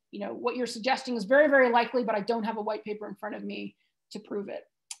think that what you're suggesting is very, very likely, but I don't have a white paper in front of me prove it.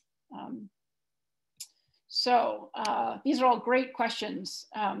 These are all great questions.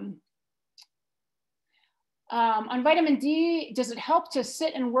 On vitamin D, does it help to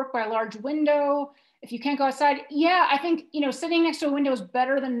sit and work by a large window if you can't go outside? Yeah, I think, you know, sitting next to a window is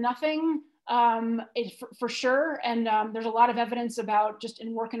better than nothing, for sure. And there's a lot of evidence about just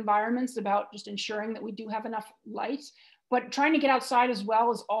in work environments about just ensuring that we do have enough light. But trying to get outside as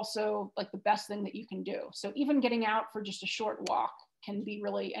well is also like the best thing that you can do. So even getting out for just a short walk can be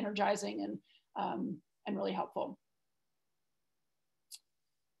really energizing and really helpful.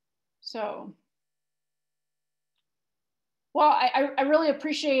 So. Well, I really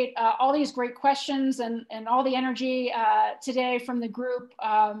appreciate all these great questions and all the energy today from the group.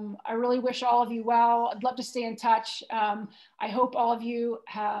 I really wish all of you well. I'd love to stay in touch. I hope all of you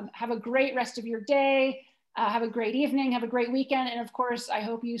have a great rest of your day, have a great evening, have a great weekend, and of course, I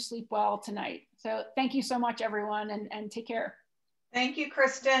hope you sleep well tonight. So thank you so much, everyone, and take care. Thank you,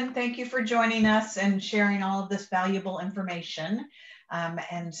 Kristen. Thank you for joining us and sharing all of this valuable information.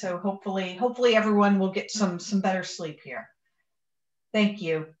 And so hopefully everyone will get some better sleep here. Thank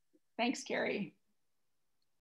you. Thanks, Carrie.